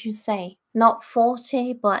 how would you say, not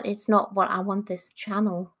forte, but it's not what I want this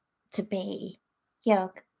channel to be.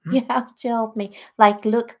 Jörg, you have to help me. Like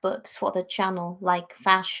lookbooks for the channel, like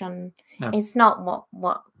fashion. No. It's not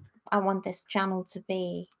what I want this channel to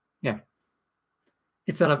be. Yeah.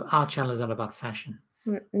 It's not, our channel is not about fashion.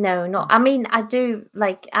 No, not. I mean, I do,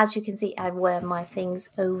 like, as you can see, I wear my things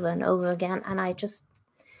over and over again, and I just,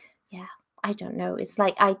 yeah, I don't know. It's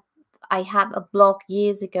like I had a blog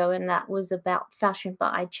years ago, and that was about fashion,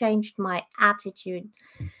 but I changed my attitude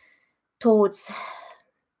towards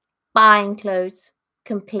buying clothes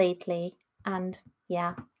completely, and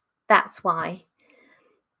yeah, that's why.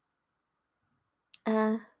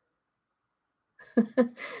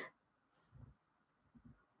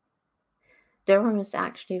 Durham is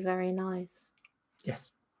actually very nice.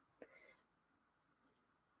 Yes.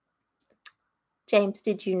 James,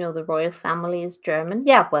 did you know the royal family is German?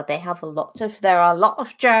 Yeah, well, there are a lot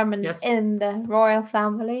of Germans in the royal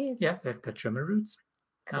family. Yeah, they've got German roots.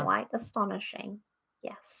 Quite astonishing.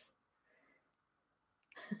 Yes.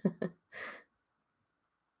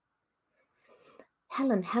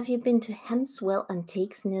 Helen, have you been to Hemswell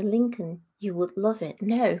Antiques near Lincoln? You would love it.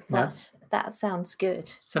 No, but that sounds good.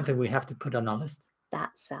 Something we have to put on our list.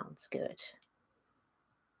 That sounds good.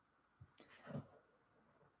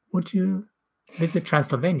 Would you visit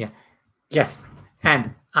Transylvania? Yes,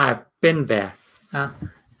 and I've been there.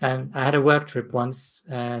 And I had a work trip once,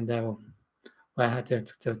 and where I had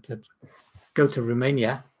to go to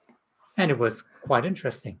Romania, and it was quite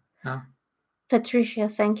interesting. Patricia,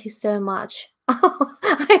 thank you so much. Oh,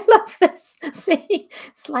 I love this. See,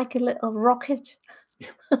 it's like a little rocket.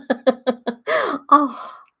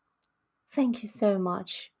 Oh, thank you so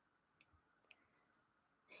much.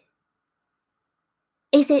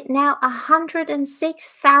 Is it now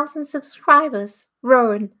 106,000 subscribers,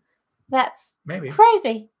 Rowan? That's maybe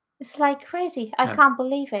crazy. It's like crazy. I can't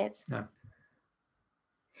believe it. No.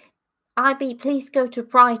 IB, please go to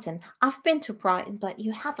Brighton. I've been to Brighton, but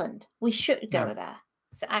you haven't. We should go there.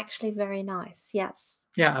 It's actually very nice. Yes.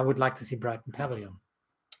 Yeah, I would like to see Brighton Pavilion.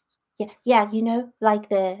 Yeah. You know,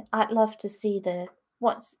 like I'd love to see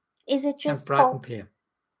is it just Brighton Pier?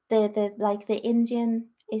 The like the Indian.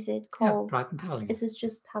 Is it called? Yeah, Brighton Pavilion. Is it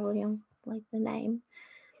just Pavilion, like the name?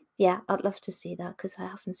 Yeah, I'd love to see that because I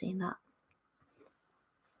haven't seen that.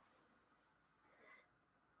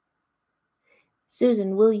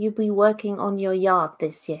 Susan, will you be working on your yard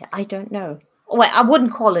this year? I don't know. Well, I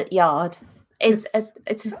wouldn't call it yard. It's a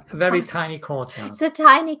very tiny courtyard. It's a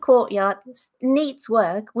tiny courtyard. It needs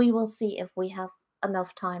work. We will see if we have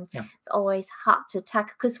enough time. Yeah. It's always hard to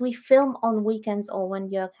tackle because we film on weekends or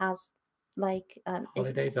when Jörg has like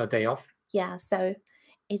holidays or day off. Yeah, so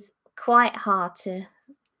it's quite hard to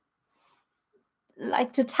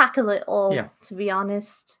tackle it all. Yeah. To be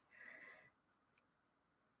honest.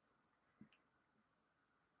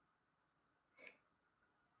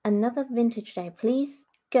 Another vintage day. Please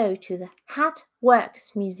go to the Hat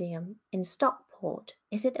Works Museum in Stockport.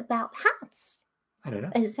 Is it about hats? I don't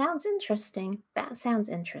know. It sounds interesting. That sounds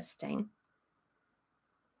interesting.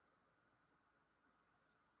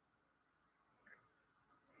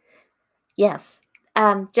 Yes.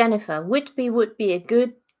 Jennifer, would be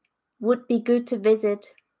good to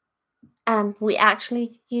visit. We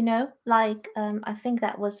actually, I think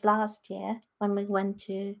that was last year when we went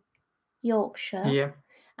to Yorkshire. Yeah.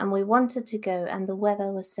 And we wanted to go, and the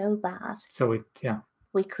weather was so bad. So we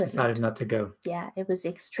couldn't. Decided not to go. Yeah, it was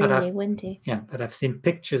extremely windy. Yeah, but I've seen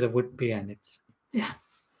pictures of Whitby, and it's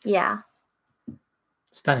Yeah.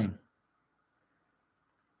 Stunning.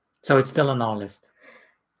 So it's still on our list.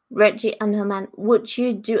 Reggie and Herman, would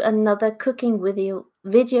you do another cooking video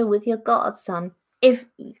with your godson?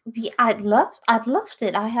 I'd love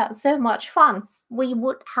it. I had so much fun. We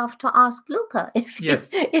would have to ask Luca if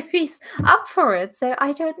he's up for it. So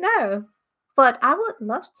I don't know, but I would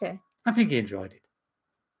love to. I think he enjoyed it.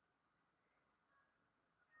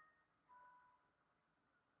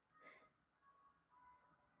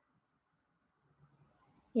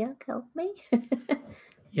 Yeah, help me.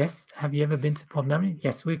 Yes. Have you ever been to Portmeirion?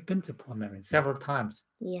 Yes, we've been to Portmeirion several times.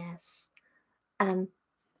 Yes.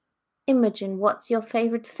 Imogen, what's your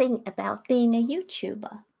favorite thing about being a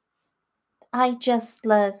YouTuber? I just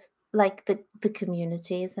love, like, the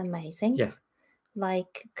community is amazing. Yes.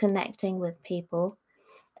 Like connecting with people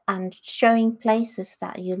and showing places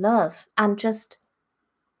that you love, and just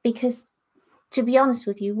because, to be honest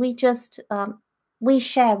with you, we just we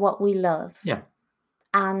share what we love. Yeah.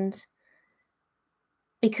 And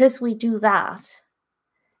because we do that,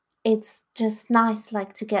 it's just nice,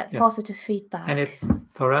 like, to get positive feedback. And it's,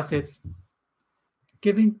 for us, it's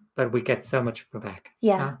giving, but we get so much back.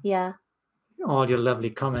 Yeah. All your lovely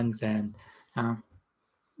comments, and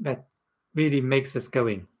that really makes us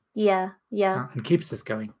going. Yeah. And keeps us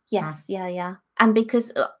going. Yes. Yeah. And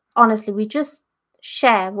because honestly, we just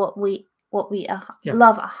share what we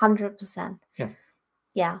love 100%. Yes.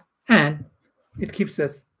 Yeah. And it keeps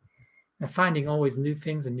us finding always new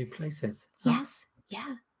things and new places. Yes.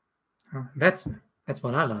 Yeah. That's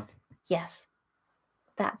what I love. Yes,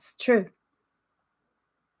 that's true.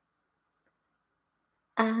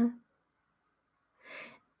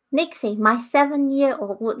 Nixie, my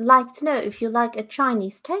 7-year-old would like to know if you like a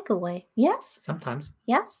Chinese takeaway. Yes. Sometimes.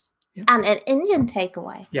 Yes. Yeah. And an Indian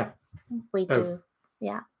takeaway. Yeah. We do.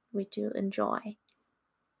 Yeah, we do enjoy.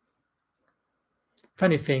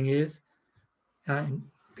 Funny thing is,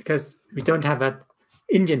 because we don't have that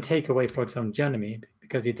Indian takeaway, for example, in Germany,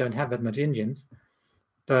 because you don't have that much Indians.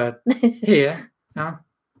 But here,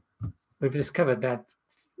 we've discovered that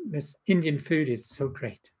this Indian food is so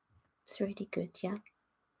great. It's really good, yeah.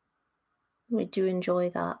 We do enjoy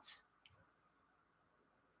that.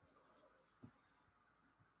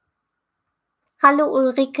 Hallo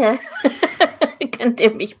Ulrike. Könnt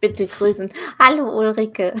ihr mich bitte grüßen? Hallo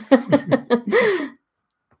Ulrike.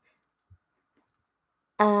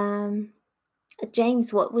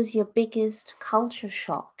 James, what was your biggest culture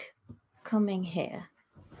shock coming here?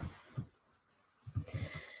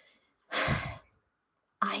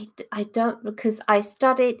 I don't, because I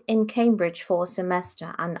studied in Cambridge for a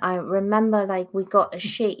semester, and I remember, like, we got a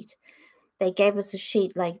sheet. They gave us a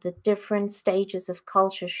sheet, like the different stages of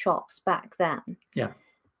culture shocks back then. Yeah.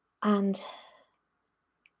 And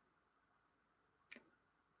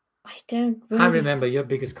I don't really... I remember your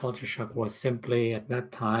biggest culture shock was simply at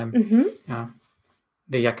that time,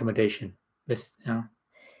 the accommodation. This,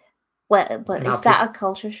 Well, but is that a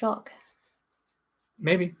culture shock?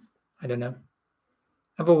 Maybe. I don't know.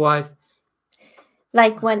 Otherwise,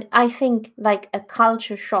 like, when I think, like, a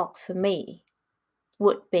culture shock for me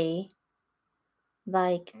would be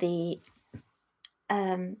like the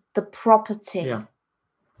property. Yeah.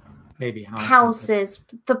 Maybe houses,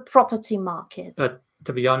 the property market. But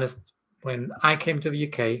to be honest, when I came to the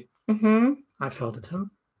UK, I felt at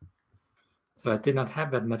home. So I did not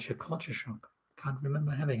have that much a culture shock. Can't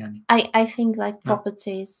remember having any. I think, like,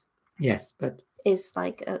 properties. Yes, but is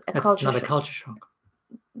like a that's culture not shock. A culture shock.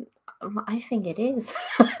 I think it is.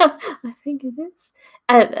 I think it is.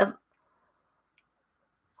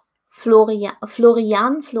 Florian,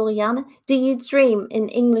 do you dream in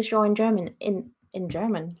English or in German? In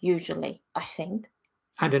German, usually, I think.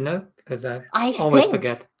 I don't know, because I always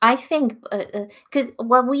forget. I think, because,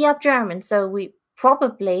 well, we are German, so we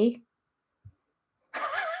probably...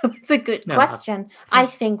 It's a good question. I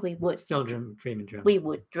think we would. Still dream in German. We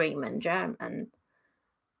would dream in German.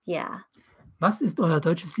 Yeah. Was ist euer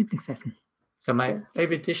deutsches Lieblingsessen? So my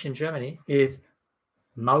favorite dish in Germany is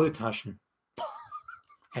Maultaschen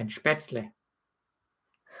and Spätzle.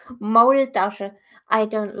 Maultaschen, I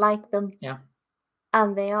don't like them. Yeah.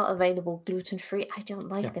 And they are available gluten-free. I don't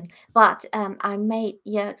like them. But I made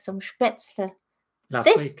some Spätzle.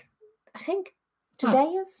 Last week. I think today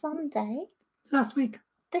is Sunday. Last week.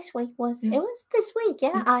 This week was... Yes. It was this week,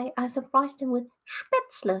 yeah. I surprised him with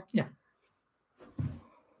Spätzle. Yeah.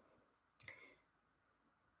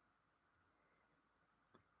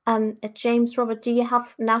 James Robert, do you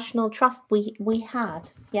have National Trust? We had,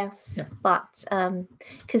 yes, but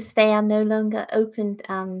because they are no longer opened,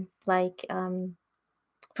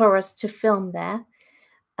 for us to film there,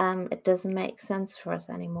 it doesn't make sense for us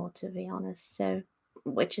anymore, to be honest. So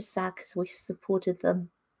which is sad because we've supported them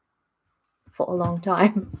for a long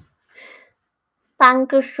time.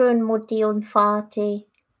 Dankeschön, Mutti und Vati.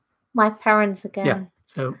 My parents again. Yeah.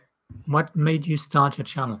 So, what made you start your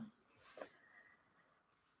channel?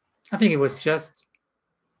 I think it was just,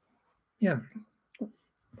 you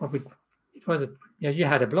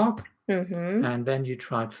had a blog, and then you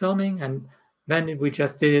tried filming, and then we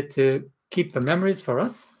just did it to keep the memories for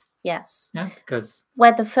us. Yes. Yeah, because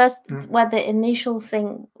where the initial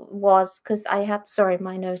thing was, because I had, sorry,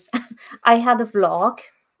 my nose, I had a vlog,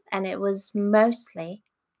 and it was mostly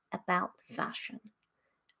about fashion,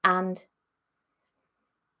 and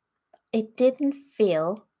it didn't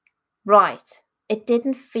feel right. It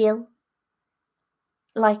didn't feel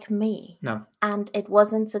like me. No. And it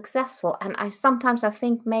wasn't successful. And I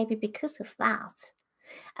think maybe because of that.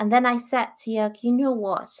 And then I said to Jörg, you know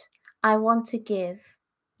what? I want to give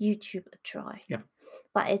YouTube a try. Yeah.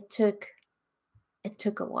 But it took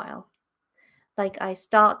a while. Like I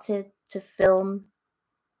started to film,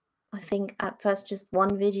 I think at first just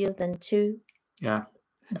one video, then two. Yeah.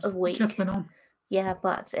 A week. It just went on. Yeah,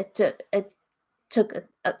 but it took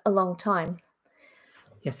a long time.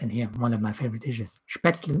 Yes, and here, one of my favorite dishes.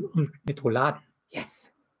 Spätzle mit Rouladen.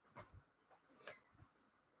 Yes.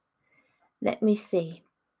 Let me see.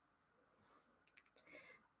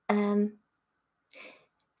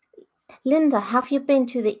 Linda, have you been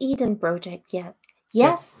to the Eden Project yet?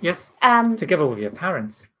 Yes. Yes. Together with your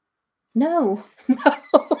parents. No.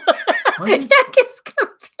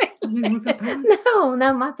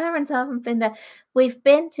 No, my parents haven't been there. We've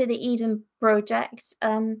been to the Eden Project.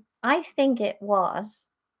 I think it was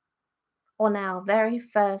on our very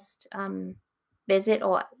first visit,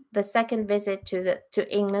 or the second visit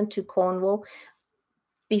to England, to Cornwall,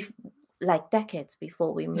 like decades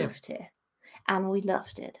before we moved here, and we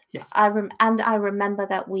loved it. Yes, I remember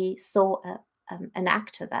that we saw an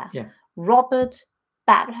actor there. Yeah, Robert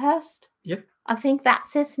Bathurst. Yep, I think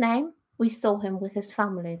that's his name. We saw him with his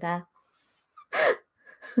family there.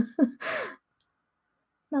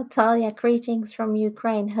 Natalia, greetings from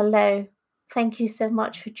Ukraine. Hello. Thank you so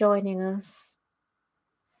much for joining us.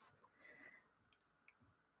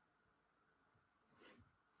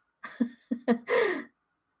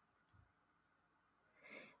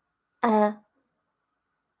 How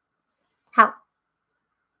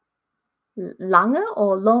Lange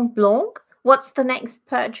or Long Blanc? What's the next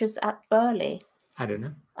purchase at Burley? I don't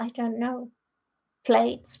know. I don't know.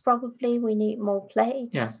 Plates, probably. We need more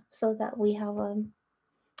plates so that we have a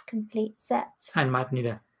complete set. I might need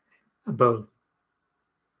a bowl.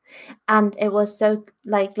 And it was so,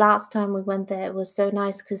 like last time we went there, it was so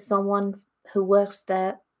nice because someone who works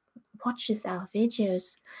there watches our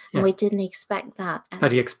videos, and we didn't expect that.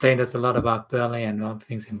 But he explained us a lot about Burley and all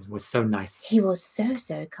things, and it was so nice. He was so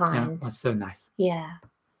kind. Yeah, it was so nice. Yeah,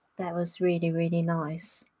 that was really, really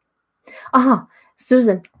nice.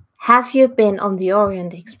 Susan, have you been on the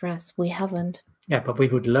Orient Express? We haven't. Yeah, but we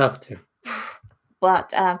would love to.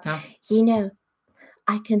 But you know,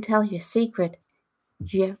 I can tell you a secret.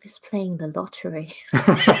 Jörg is playing the lottery.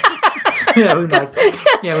 we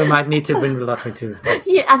might need to win the lottery to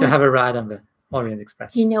have a ride on the Orient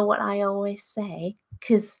Express. You know what I always say?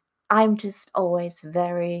 Because I'm just always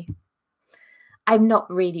I'm not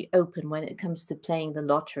really open when it comes to playing the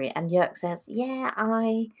lottery. And Jörg says,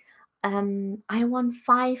 I won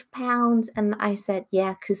 £5. And I said,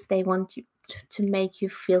 because they want you to make you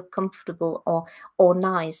feel comfortable or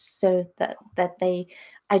nice, so that they,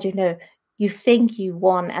 I don't know, you think you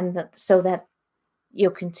won, and so that you'll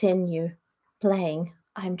continue playing.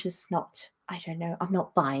 I'm just not, I don't know, I'm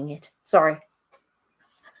not buying it. Sorry.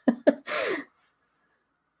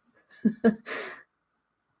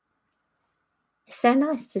 It's so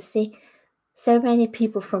nice to see so many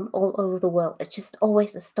people from all over the world. It just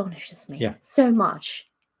always astonishes me so much.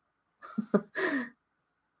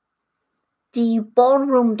 Do you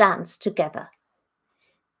ballroom dance together?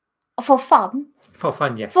 For fun? For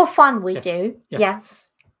fun, yes. For fun, we do. Yes.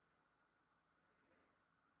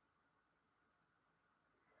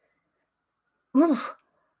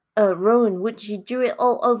 Rowan, would you do it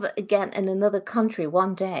all over again in another country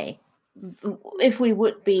one day? If we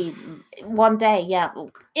would be one day,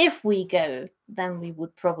 if we go, then we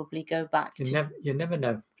would probably go back. You never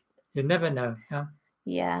know. You never know.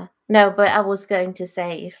 Yeah. No, but I was going to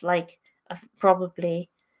say, if probably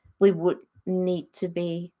we would need to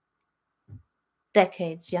be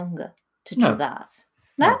decades younger to do that.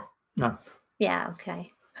 No? No. Yeah, okay.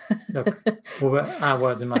 Look, I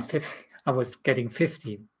was getting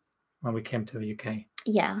 50 when we came to the UK.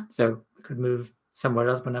 Yeah. So we could move somewhere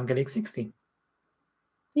else when I'm getting 60.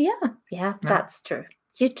 Yeah, that's true.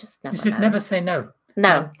 You just never You should know. never say no.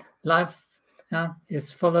 No. And life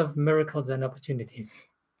is full of miracles and opportunities.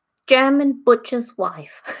 German butcher's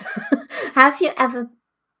wife. Have you ever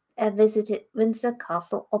visited Windsor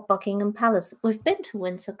Castle or Buckingham Palace? We've been to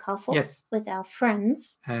Windsor Castle. Yes. With our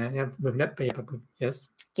friends. Yeah, we've not been, but yes.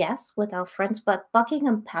 Yes, with our friends. But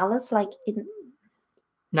Buckingham Palace, like in.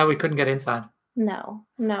 No, we couldn't get inside. No.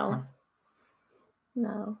 No.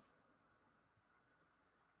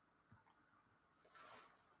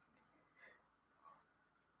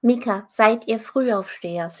 Mika, seid ihr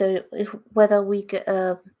Frühaufsteher? So whether we get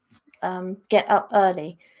up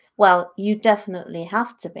early. Well, you definitely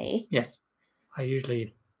have to be. Yes. I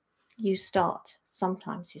usually.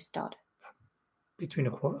 Sometimes you start. Between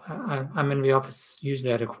I'm in the office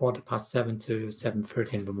usually at 7:15 to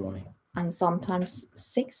 7:30 in the morning. And sometimes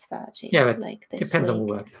 6:30. Yeah, but like this depends week. on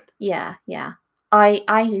the workload. Yeah.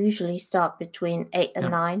 I usually start between 8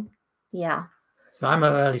 and 9. Yeah. So I'm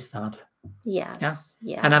an early starter. Yes.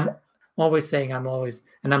 Yeah. And I'm always saying and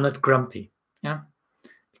I'm not grumpy. Yeah.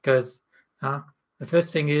 Because the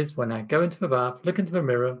first thing is when I go into the bath, look into the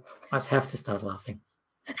mirror, I have to start laughing.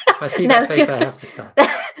 If I see that face, I have to start.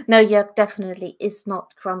 No, Jörg definitely is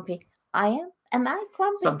not grumpy. I am. Am I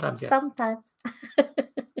grumpy? Sometimes, yes. Sometimes.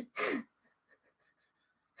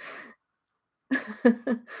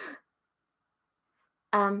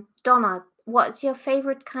 Donna, what's your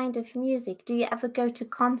favorite kind of music? Do you ever go to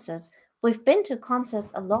concerts? We've been to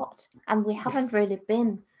concerts a lot, and we haven't really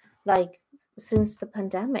been like since the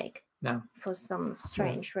pandemic. No. For some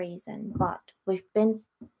strange reason, but we've been.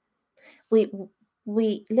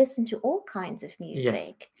 We listen to all kinds of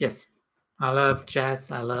music. Yes. I love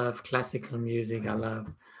jazz. I love classical music. I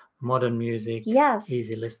love modern music. Yes.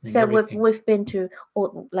 Easy listening. So everything. we've been to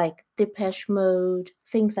like Depeche Mode,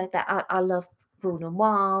 things like that. I love Bruno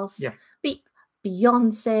Mars. Yeah.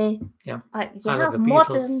 Beyonce. Yeah. I love the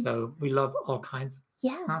modern. Beatles, so we love all kinds.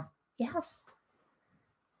 Yes. Yes.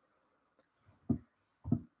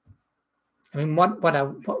 I mean, what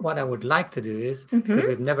I would like to do is, because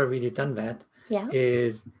we've never really done that,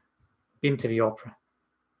 is been to the opera.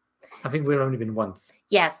 I think we've only been once.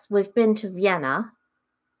 Yes, we've been to Vienna,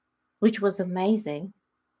 which was amazing.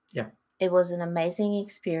 Yeah. It was an amazing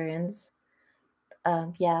experience.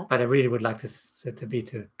 Yeah. But I really would like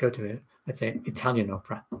to go to it. Let's say Italian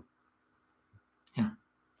opera. Yeah.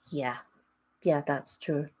 Yeah. Yeah, that's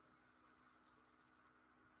true.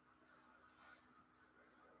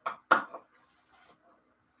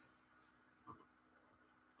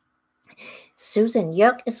 Susan,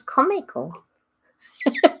 Jörg is comical.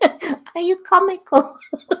 Are you comical?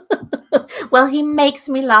 Well, he makes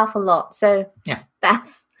me laugh a lot, so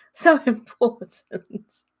that's so important.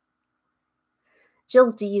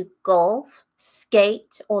 Jill, do you golf,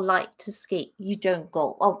 skate, or like to skate? You don't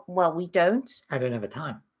golf. Oh, well, we don't. I don't have a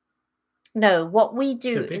time. No, what we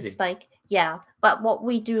do is like, but what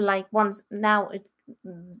we do like once now,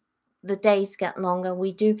 the days get longer.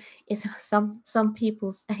 We do is some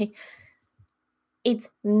people say it's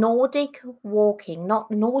Nordic walking,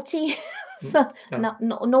 not naughty. So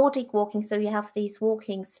Nordic walking. So you have these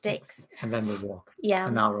walking sticks, and then we walk. Yeah,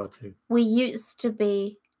 an hour or two. We used to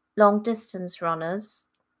be long distance runners,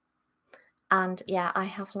 and I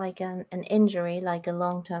have like an injury, like a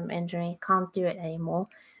long-term injury. Can't do it anymore.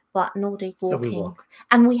 But Nordic walking, so we walk.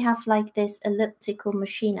 And we have like this elliptical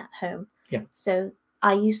machine at home. Yeah. So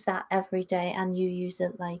I use that every day, and you use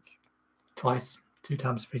it like twice, 2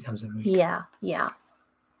 times, 3 times a week. Yeah.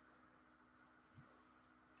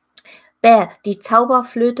 Bear, die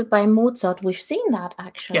Zauberflöte by Mozart. We've seen that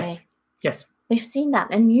actually. Yes. We've seen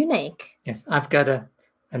that in Munich. Yes, I've got a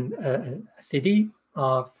CD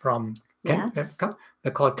from. Yes.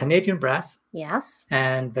 They're called Canadian Brass. Yes.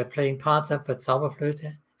 And they're playing parts of the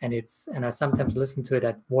Zauberflöte, and I sometimes listen to it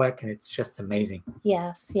at work, and it's just amazing.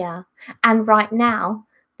 Yes, yeah. And right now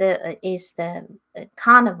there is the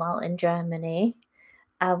Carnival in Germany.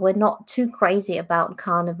 We're not too crazy about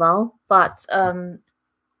Carnival, but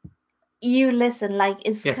you listen, like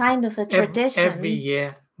it's kind of a tradition. Every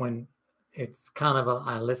year when it's Carnival,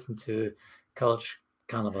 I listen to Kölsch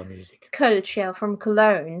Carnival music. Kölsch, from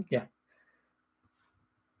Cologne. Yeah.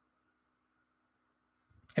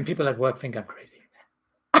 And people at work think I'm crazy.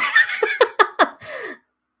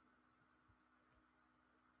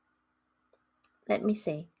 Let me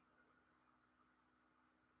see.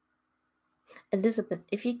 Elizabeth,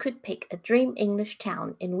 if you could pick a dream English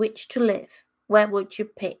town in which to live, where would you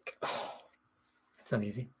pick? It's not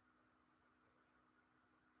easy.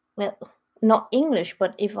 Well, not English,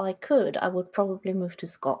 but if I could, I would probably move to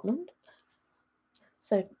Scotland.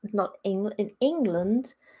 So not England. In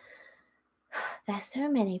England, there's so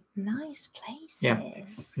many nice places. Yeah,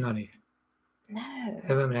 it's not easy.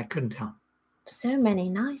 No. I couldn't tell. So many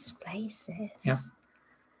nice places. Yeah.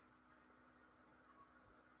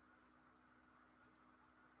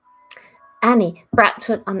 Annie,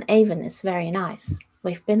 Bradford on Avon is very nice.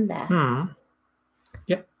 We've been there.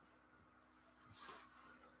 Yep.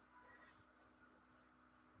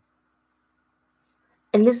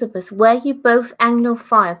 Elizabeth, were you both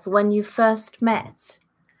Anglophiles when you first met?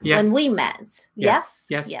 Yes. When we met? Yes.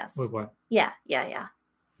 Yes. We were. Yeah.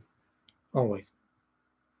 Always.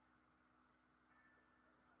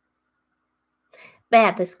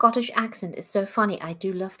 Bear, the Scottish accent is so funny. I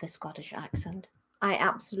do love the Scottish accent. I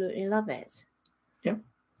absolutely love it. Yeah.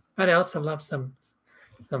 But I also love some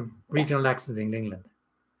regional accents in England.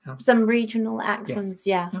 Yeah. Some regional accents,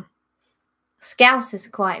 yeah. Scouse is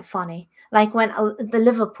quite funny. Like when the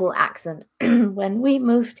Liverpool accent, when we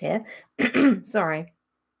moved here, sorry,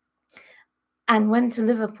 and went to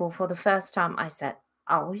Liverpool for the first time, I said,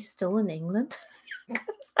 are we still in England?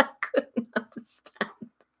 Because I couldn't understand.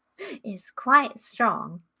 It's quite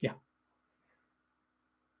strong. Yeah.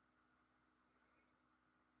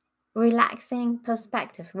 Relaxing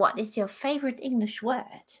perspective. What is your favorite English word?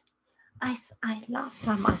 I last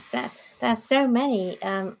time I said there are so many,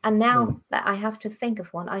 and now that I have to think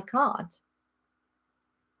of one, I can't.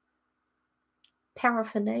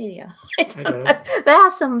 Paraphernalia. I don't know. There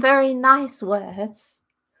are some very nice words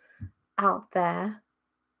out there,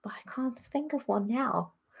 but I can't think of one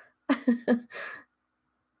now.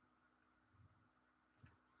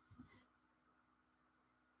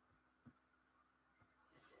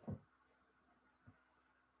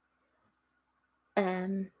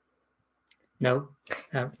 No.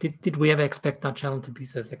 Did we ever expect our channel to be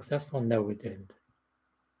so successful? No, we didn't.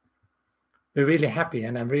 We're really happy,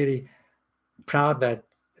 and I'm really proud that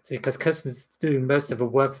it's because Kirsten's doing most of the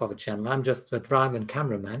work for the channel. I'm just the driver and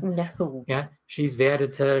cameraman. No. Yeah. She's the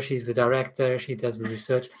editor, she's the director, she does the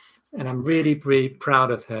research. And I'm really, really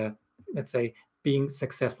proud of her, let's say, being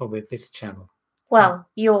successful with this channel. Well,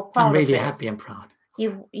 you're part I'm really of it. happy and proud.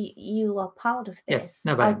 You are part of this. Yes.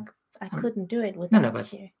 No, but I couldn't do it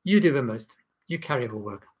without you. You do the most. You carry the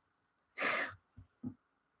work.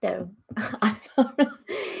 No,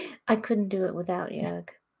 I couldn't do it without Jörg.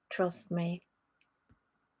 Trust me.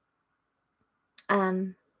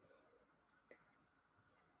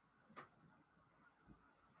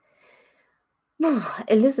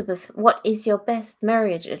 Elizabeth, what is your best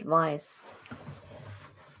marriage advice?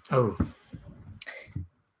 Oh.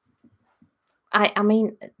 I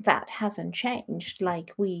mean, that hasn't changed.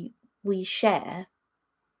 Like we share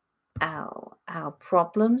our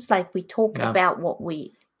problems. Like we talk about what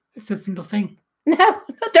we. It's a simple thing. No,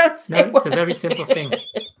 don't say. No, it's a very simple thing.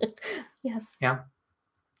 Yes. Yeah.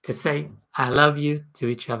 To say I love you to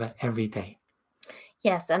each other every day.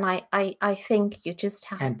 Yes, and I think you just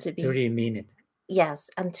have to be. To really mean it. Yes,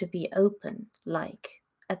 and to be open, like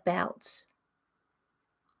about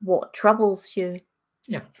what troubles you.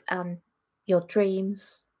 Yeah. And your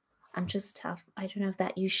dreams, and just have, I don't know,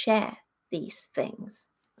 that you share these things,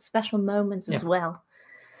 special moments as well.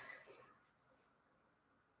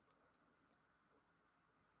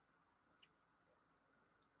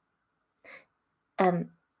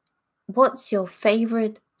 What's your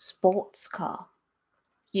favorite sports car?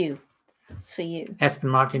 It's for you. Aston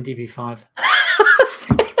Martin DB5.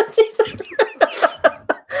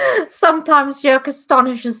 Sometimes Jörg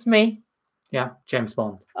astonishes me. Yeah, James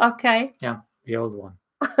Bond. Okay. Yeah, the old one.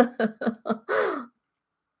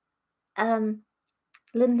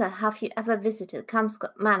 Linda, have you ever visited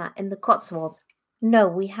Kelmscott Manor in the Cotswolds? No,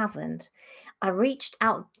 we haven't. I reached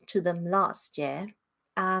out to them last year,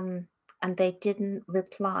 and they didn't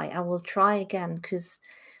reply. I will try again because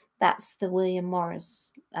that's the William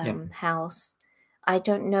Morris house. I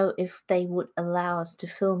don't know if they would allow us to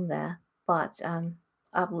film there, but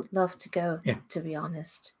I would love to go, to be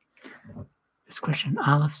honest. This question,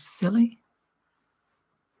 Isle of Scilly?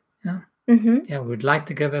 Yeah. Yeah, we'd like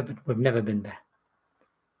to go there, but we've never been there.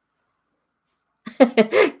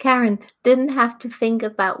 Karen didn't have to think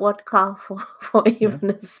about what car for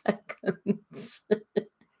even a second.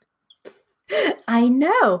 I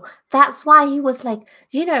know. That's why he was like,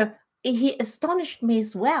 he astonished me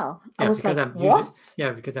as well. I was like, what?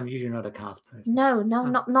 Because I'm usually not a cars person. No, not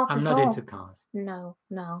at all. I'm not into cars. No.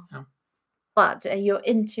 But you're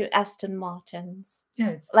into Aston Martins. Yeah,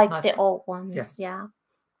 it's like nice the old ones. Yeah.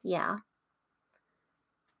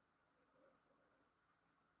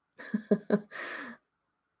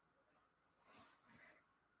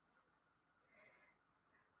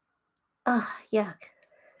 Yuck.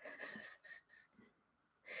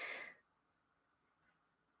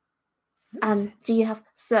 Do you have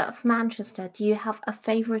Sir of Manchester? Do you have a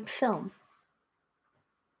favorite film?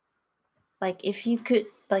 Like, if you could,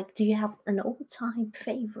 like, do you have an all-time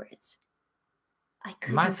favorite?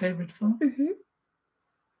 My favorite film? Mm-hmm.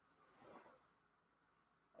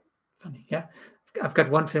 Funny, yeah. I've got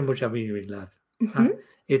one film which I really, really love.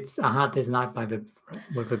 It's A Hard Day's Night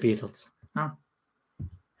with the Beatles.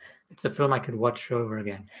 It's a film I could watch over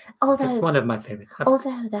again. It's one of my favorites.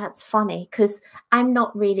 Although that's funny, because I'm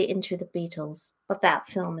not really into the Beatles, but that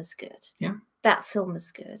film is good. Yeah. That film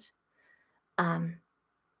is good. I'm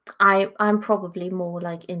probably more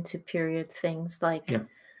like into period things. Like,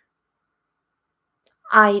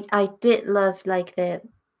 I did love like the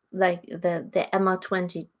Emma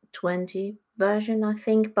 2020 version, I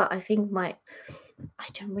think, but I think I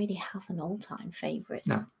don't really have an all-time favorite.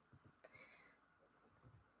 No.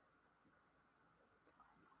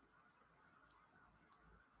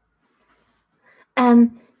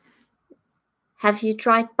 Have you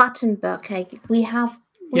tried Battenberg cake? We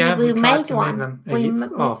made one.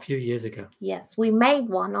 A few years ago. Yes, we made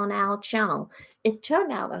one on our channel. It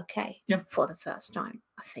turned out okay for the first time,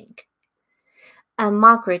 I think.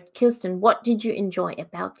 Margaret Kirsten, what did you enjoy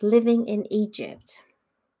about living in Egypt?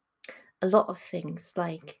 A lot of things.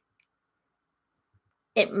 Like,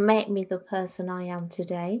 it made me the person I am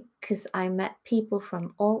today, because I met people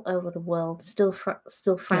from all over the world, still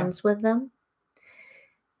friends with them.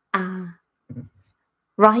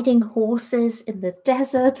 Riding horses in the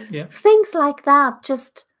desert, things like that.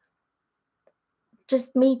 Just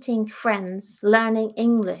meeting friends, learning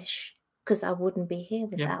English, because I wouldn't be here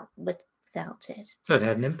without it. So it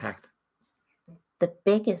had an impact. The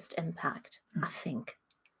biggest impact, I think.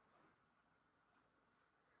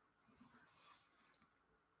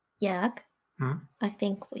 Jörg, I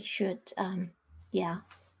think we should, Yeah,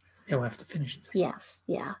 we'll have to finish it. Yes,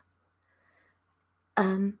 yeah.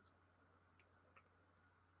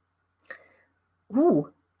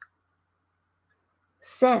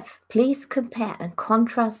 Seth, please compare and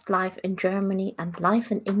contrast life in Germany and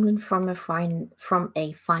life in England from a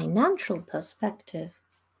financial perspective.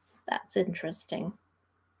 That's interesting.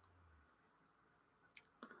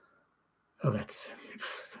 Oh, it's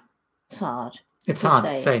hard. It's hard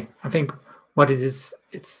to say. I think what it is,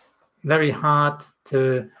 it's very hard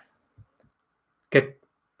to get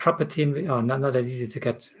property not that easy to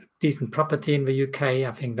get decent property in the UK.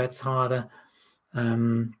 I think that's harder. I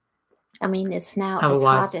mean, it's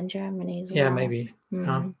hard in Germany as well. Yeah, maybe.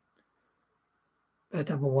 But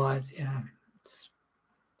otherwise, it's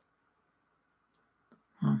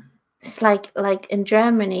like in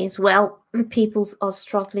Germany as well. People are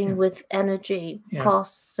struggling with energy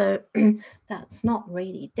costs, so that's not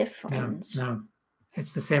really different. No,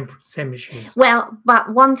 it's the same issue. Well,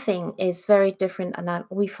 but one thing is very different, and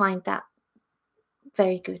we find that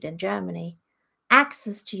very good in Germany: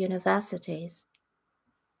 access to universities.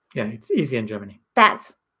 Yeah, it's easy in Germany.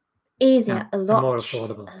 That's easier, a lot more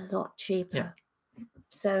affordable, a lot cheaper. Yeah.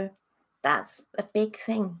 So that's a big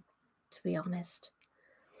thing, to be honest.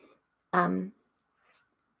 Okay,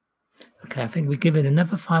 I think we give it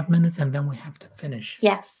another 5 minutes and then we have to finish.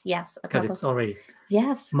 Yes. Because it's already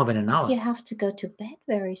more than an hour. You have to go to bed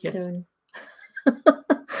very soon.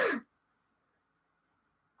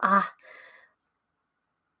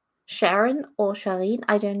 Sharon or Charlene,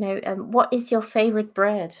 I don't know. What is your favorite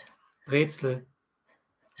bread? Brezel.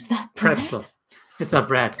 Is that bread? Pretzel. It's a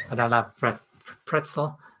bread, but I love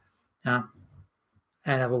pretzel. Yeah.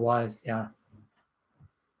 And otherwise,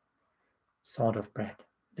 sort of bread.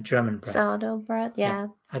 The German bread. Sourdough bread, yeah.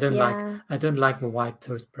 I don't like the white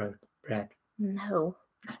toast bread. No.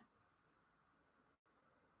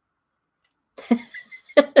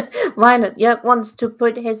 Violet, Jörg wants to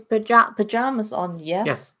put his pajamas on.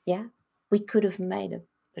 Yes. Yeah. We could have made a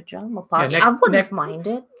pajama party. I wouldn't have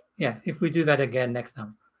minded. Yeah, if we do that again next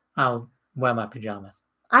time, I'll wear my pajamas.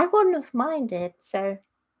 I wouldn't have minded, so.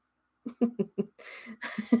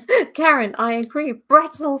 Karen, I agree.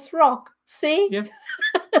 Pretzels rock. See? Yeah.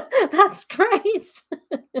 That's great.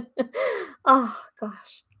 Oh,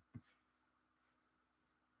 gosh.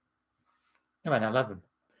 No, and I love them.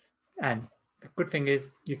 And the good thing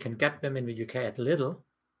is you can get them in the UK at Lidl,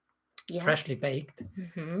 freshly baked.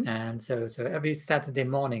 And so every Saturday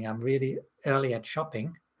morning, I'm really early at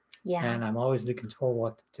shopping. Yeah. And I'm always looking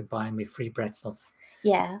forward to buying me free pretzels.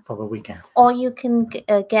 Yeah. For the weekend. Or you can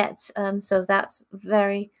get, so that's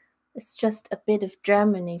it's just a bit of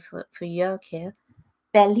Germany for Jörg here.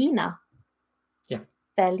 Berliner. Yeah.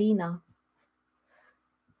 Berliner.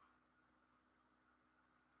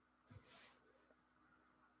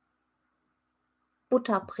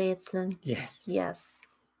 Butterbrezeln. Yes.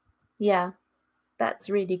 Yeah, that's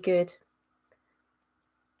really good.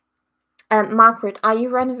 Margaret, are you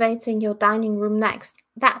renovating your dining room next?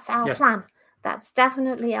 That's our Yes. plan. That's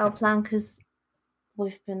definitely our plan, because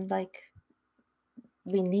we've been like,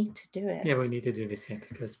 we need to do it. Yeah, we need to do this here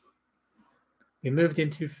because we moved in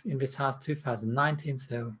this house 2019,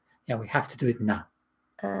 so yeah, we have to do it now.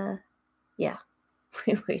 Yeah,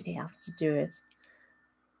 we really have to do it.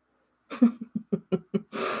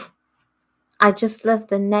 I just love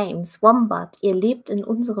the names. Wombat, ihr lebt in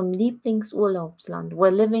unserem Lieblingsurlaubsland.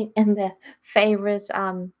 We're living in their favorite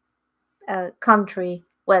country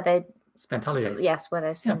where they spend holidays. Yes, where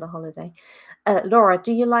they spend the holiday. Laura,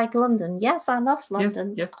 do you like London? Yes, I love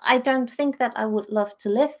London. Yes. I don't think that I would love to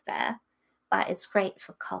live there, but it's great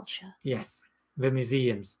for culture. Yes, the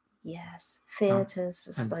museums. Yes, theaters.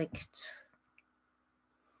 It's like,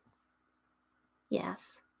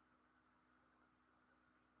 yes.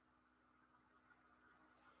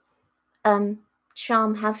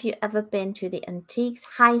 Sham, have you ever been to the Antiques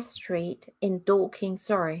High Street in Dorking,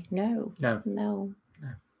 Surrey? No.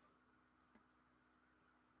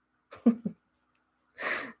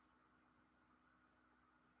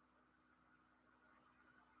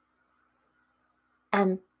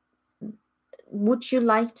 Would you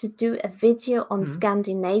like to do a video on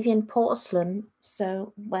Scandinavian porcelain?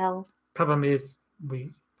 So, well, problem is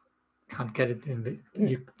we can't get it in the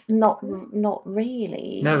not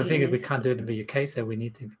really. No, the thing is we can't do it in the UK, so we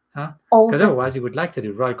need to, because otherwise you would like to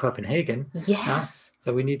do Royal Copenhagen. Yes.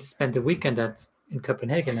 So we need to spend the weekend in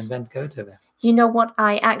Copenhagen and then go to there. You know what?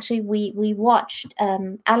 We watched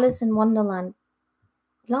Alice in Wonderland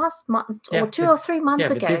last month or 2 or 3 months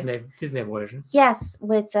ago. Disney versions. Yes,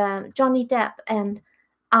 with Johnny Depp, and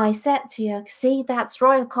I said to you, see, that's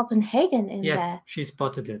Royal Copenhagen in there. Yes, she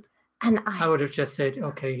spotted it. And I would have just said,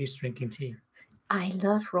 okay, he's drinking tea. I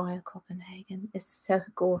love Royal Copenhagen. It's so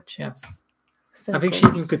gorgeous. Yeah. So I think she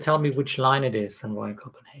even could tell me which line it is from Royal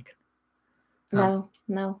Copenhagen. No,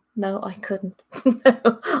 I couldn't.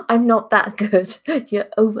 No, I'm not that good. You're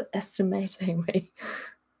overestimating me.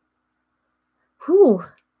 Whew.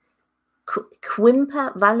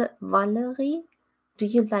 Quimper Valerie? Do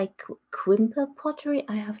you like Quimper pottery?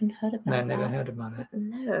 I haven't heard about that. No, never heard about it.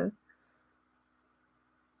 No.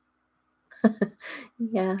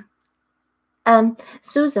 Yeah.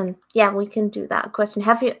 Susan, yeah, we can do that question.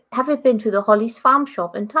 Have you been to the Holly's farm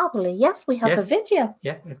shop in Tarpley? Yes, we have a video.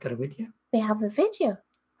 Yeah, we've got a video. We have a video.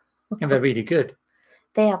 And they're really good.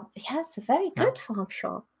 They are, yes, a very good farm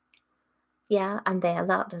shop. Yeah, and they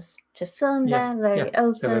allowed us to film there, very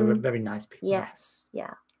open. So they were very nice people. Yes,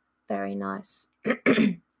 yeah, very nice.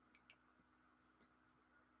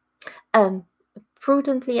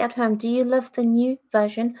 Prudently at Home, do you love the new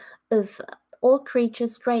version of All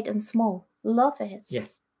Creatures Great and Small? Love it.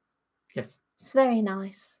 Yes. It's very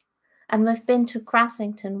nice. And we've been to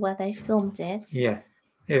Crassington where they filmed it. Yeah,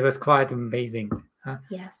 it was quite amazing.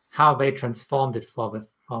 Yes. How they transformed it for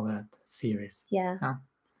that series. Yeah.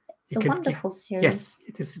 It's a wonderful series. Yes,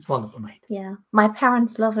 it is. It's wonderful made. Yeah. My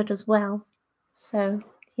parents love it as well. So,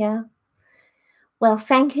 yeah. Well,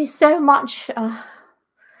 thank you so much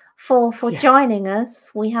for joining us.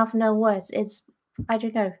 We have no words. I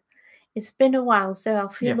don't know. It's been a while, so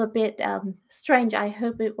I feel a bit strange. I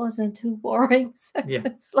hope it wasn't too boring. So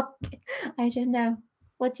it's like, I don't know.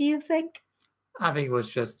 What do you think? I think it was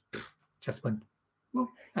just went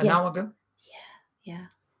an hour ago. Yeah.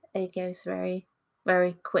 It goes very,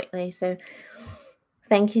 very quickly. So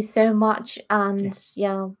thank you so much. And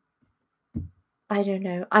I don't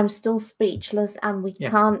know. I'm still speechless, and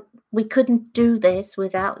we couldn't do this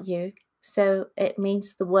without you. So it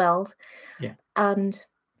means the world. Yeah. And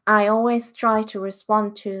I always try to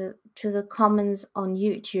respond to the comments on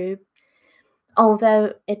YouTube,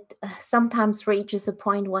 although it sometimes reaches a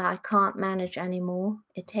point where I can't manage anymore.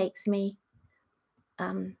 It takes me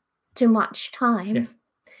too much time. Yes.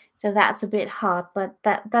 So that's a bit hard, but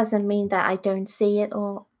that doesn't mean that I don't see it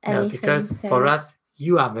or anything. No, because for us,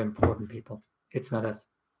 you are the important people. It's not us.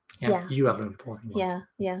 Yeah. You are the important ones.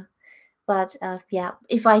 Yeah. But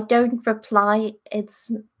if I don't reply,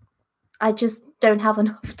 I just don't have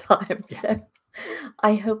enough time. Yeah. So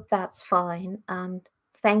I hope that's fine. And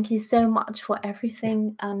thank you so much for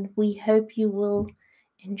everything. And we hope you will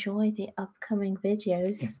enjoy the upcoming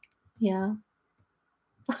videos. Yeah.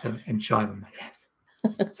 So enjoy them, I guess.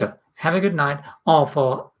 So have a good night. Or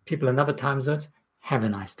for people in other time zones, have a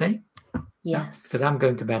nice day. Yes. Because I'm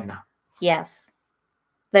going to bed now. Yes.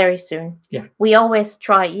 Very soon. Yeah. We always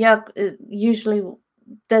try. Usually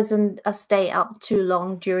doesn't stay up too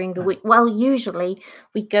long during the week. Well, usually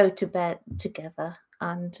we go to bed together,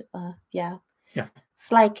 and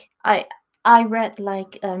it's like I read,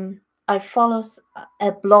 like I follow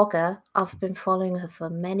a blogger. I've been following her for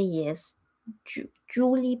many years,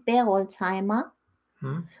 Julie Berolsheimer.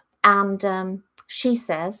 And she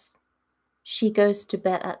says she goes to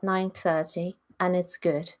bed at 9:30 and it's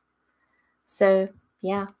good. So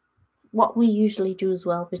yeah, what we usually do as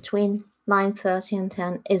well, between 9:30 and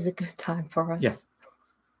 10 is a good time for us.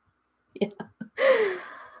 Yeah.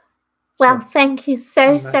 Well, thank you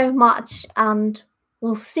so much, and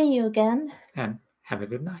we'll see you again. And have a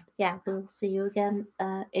good night. Yeah, we'll see you again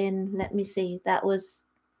in, let me see, that was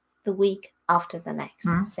the week after the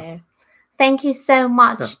next. So thank you so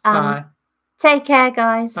much. So, bye. Take care,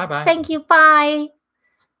 guys. Bye-bye. Thank you. Bye.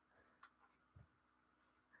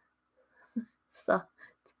 So,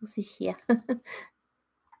 jetzt muss ich hier.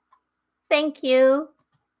 Thank you.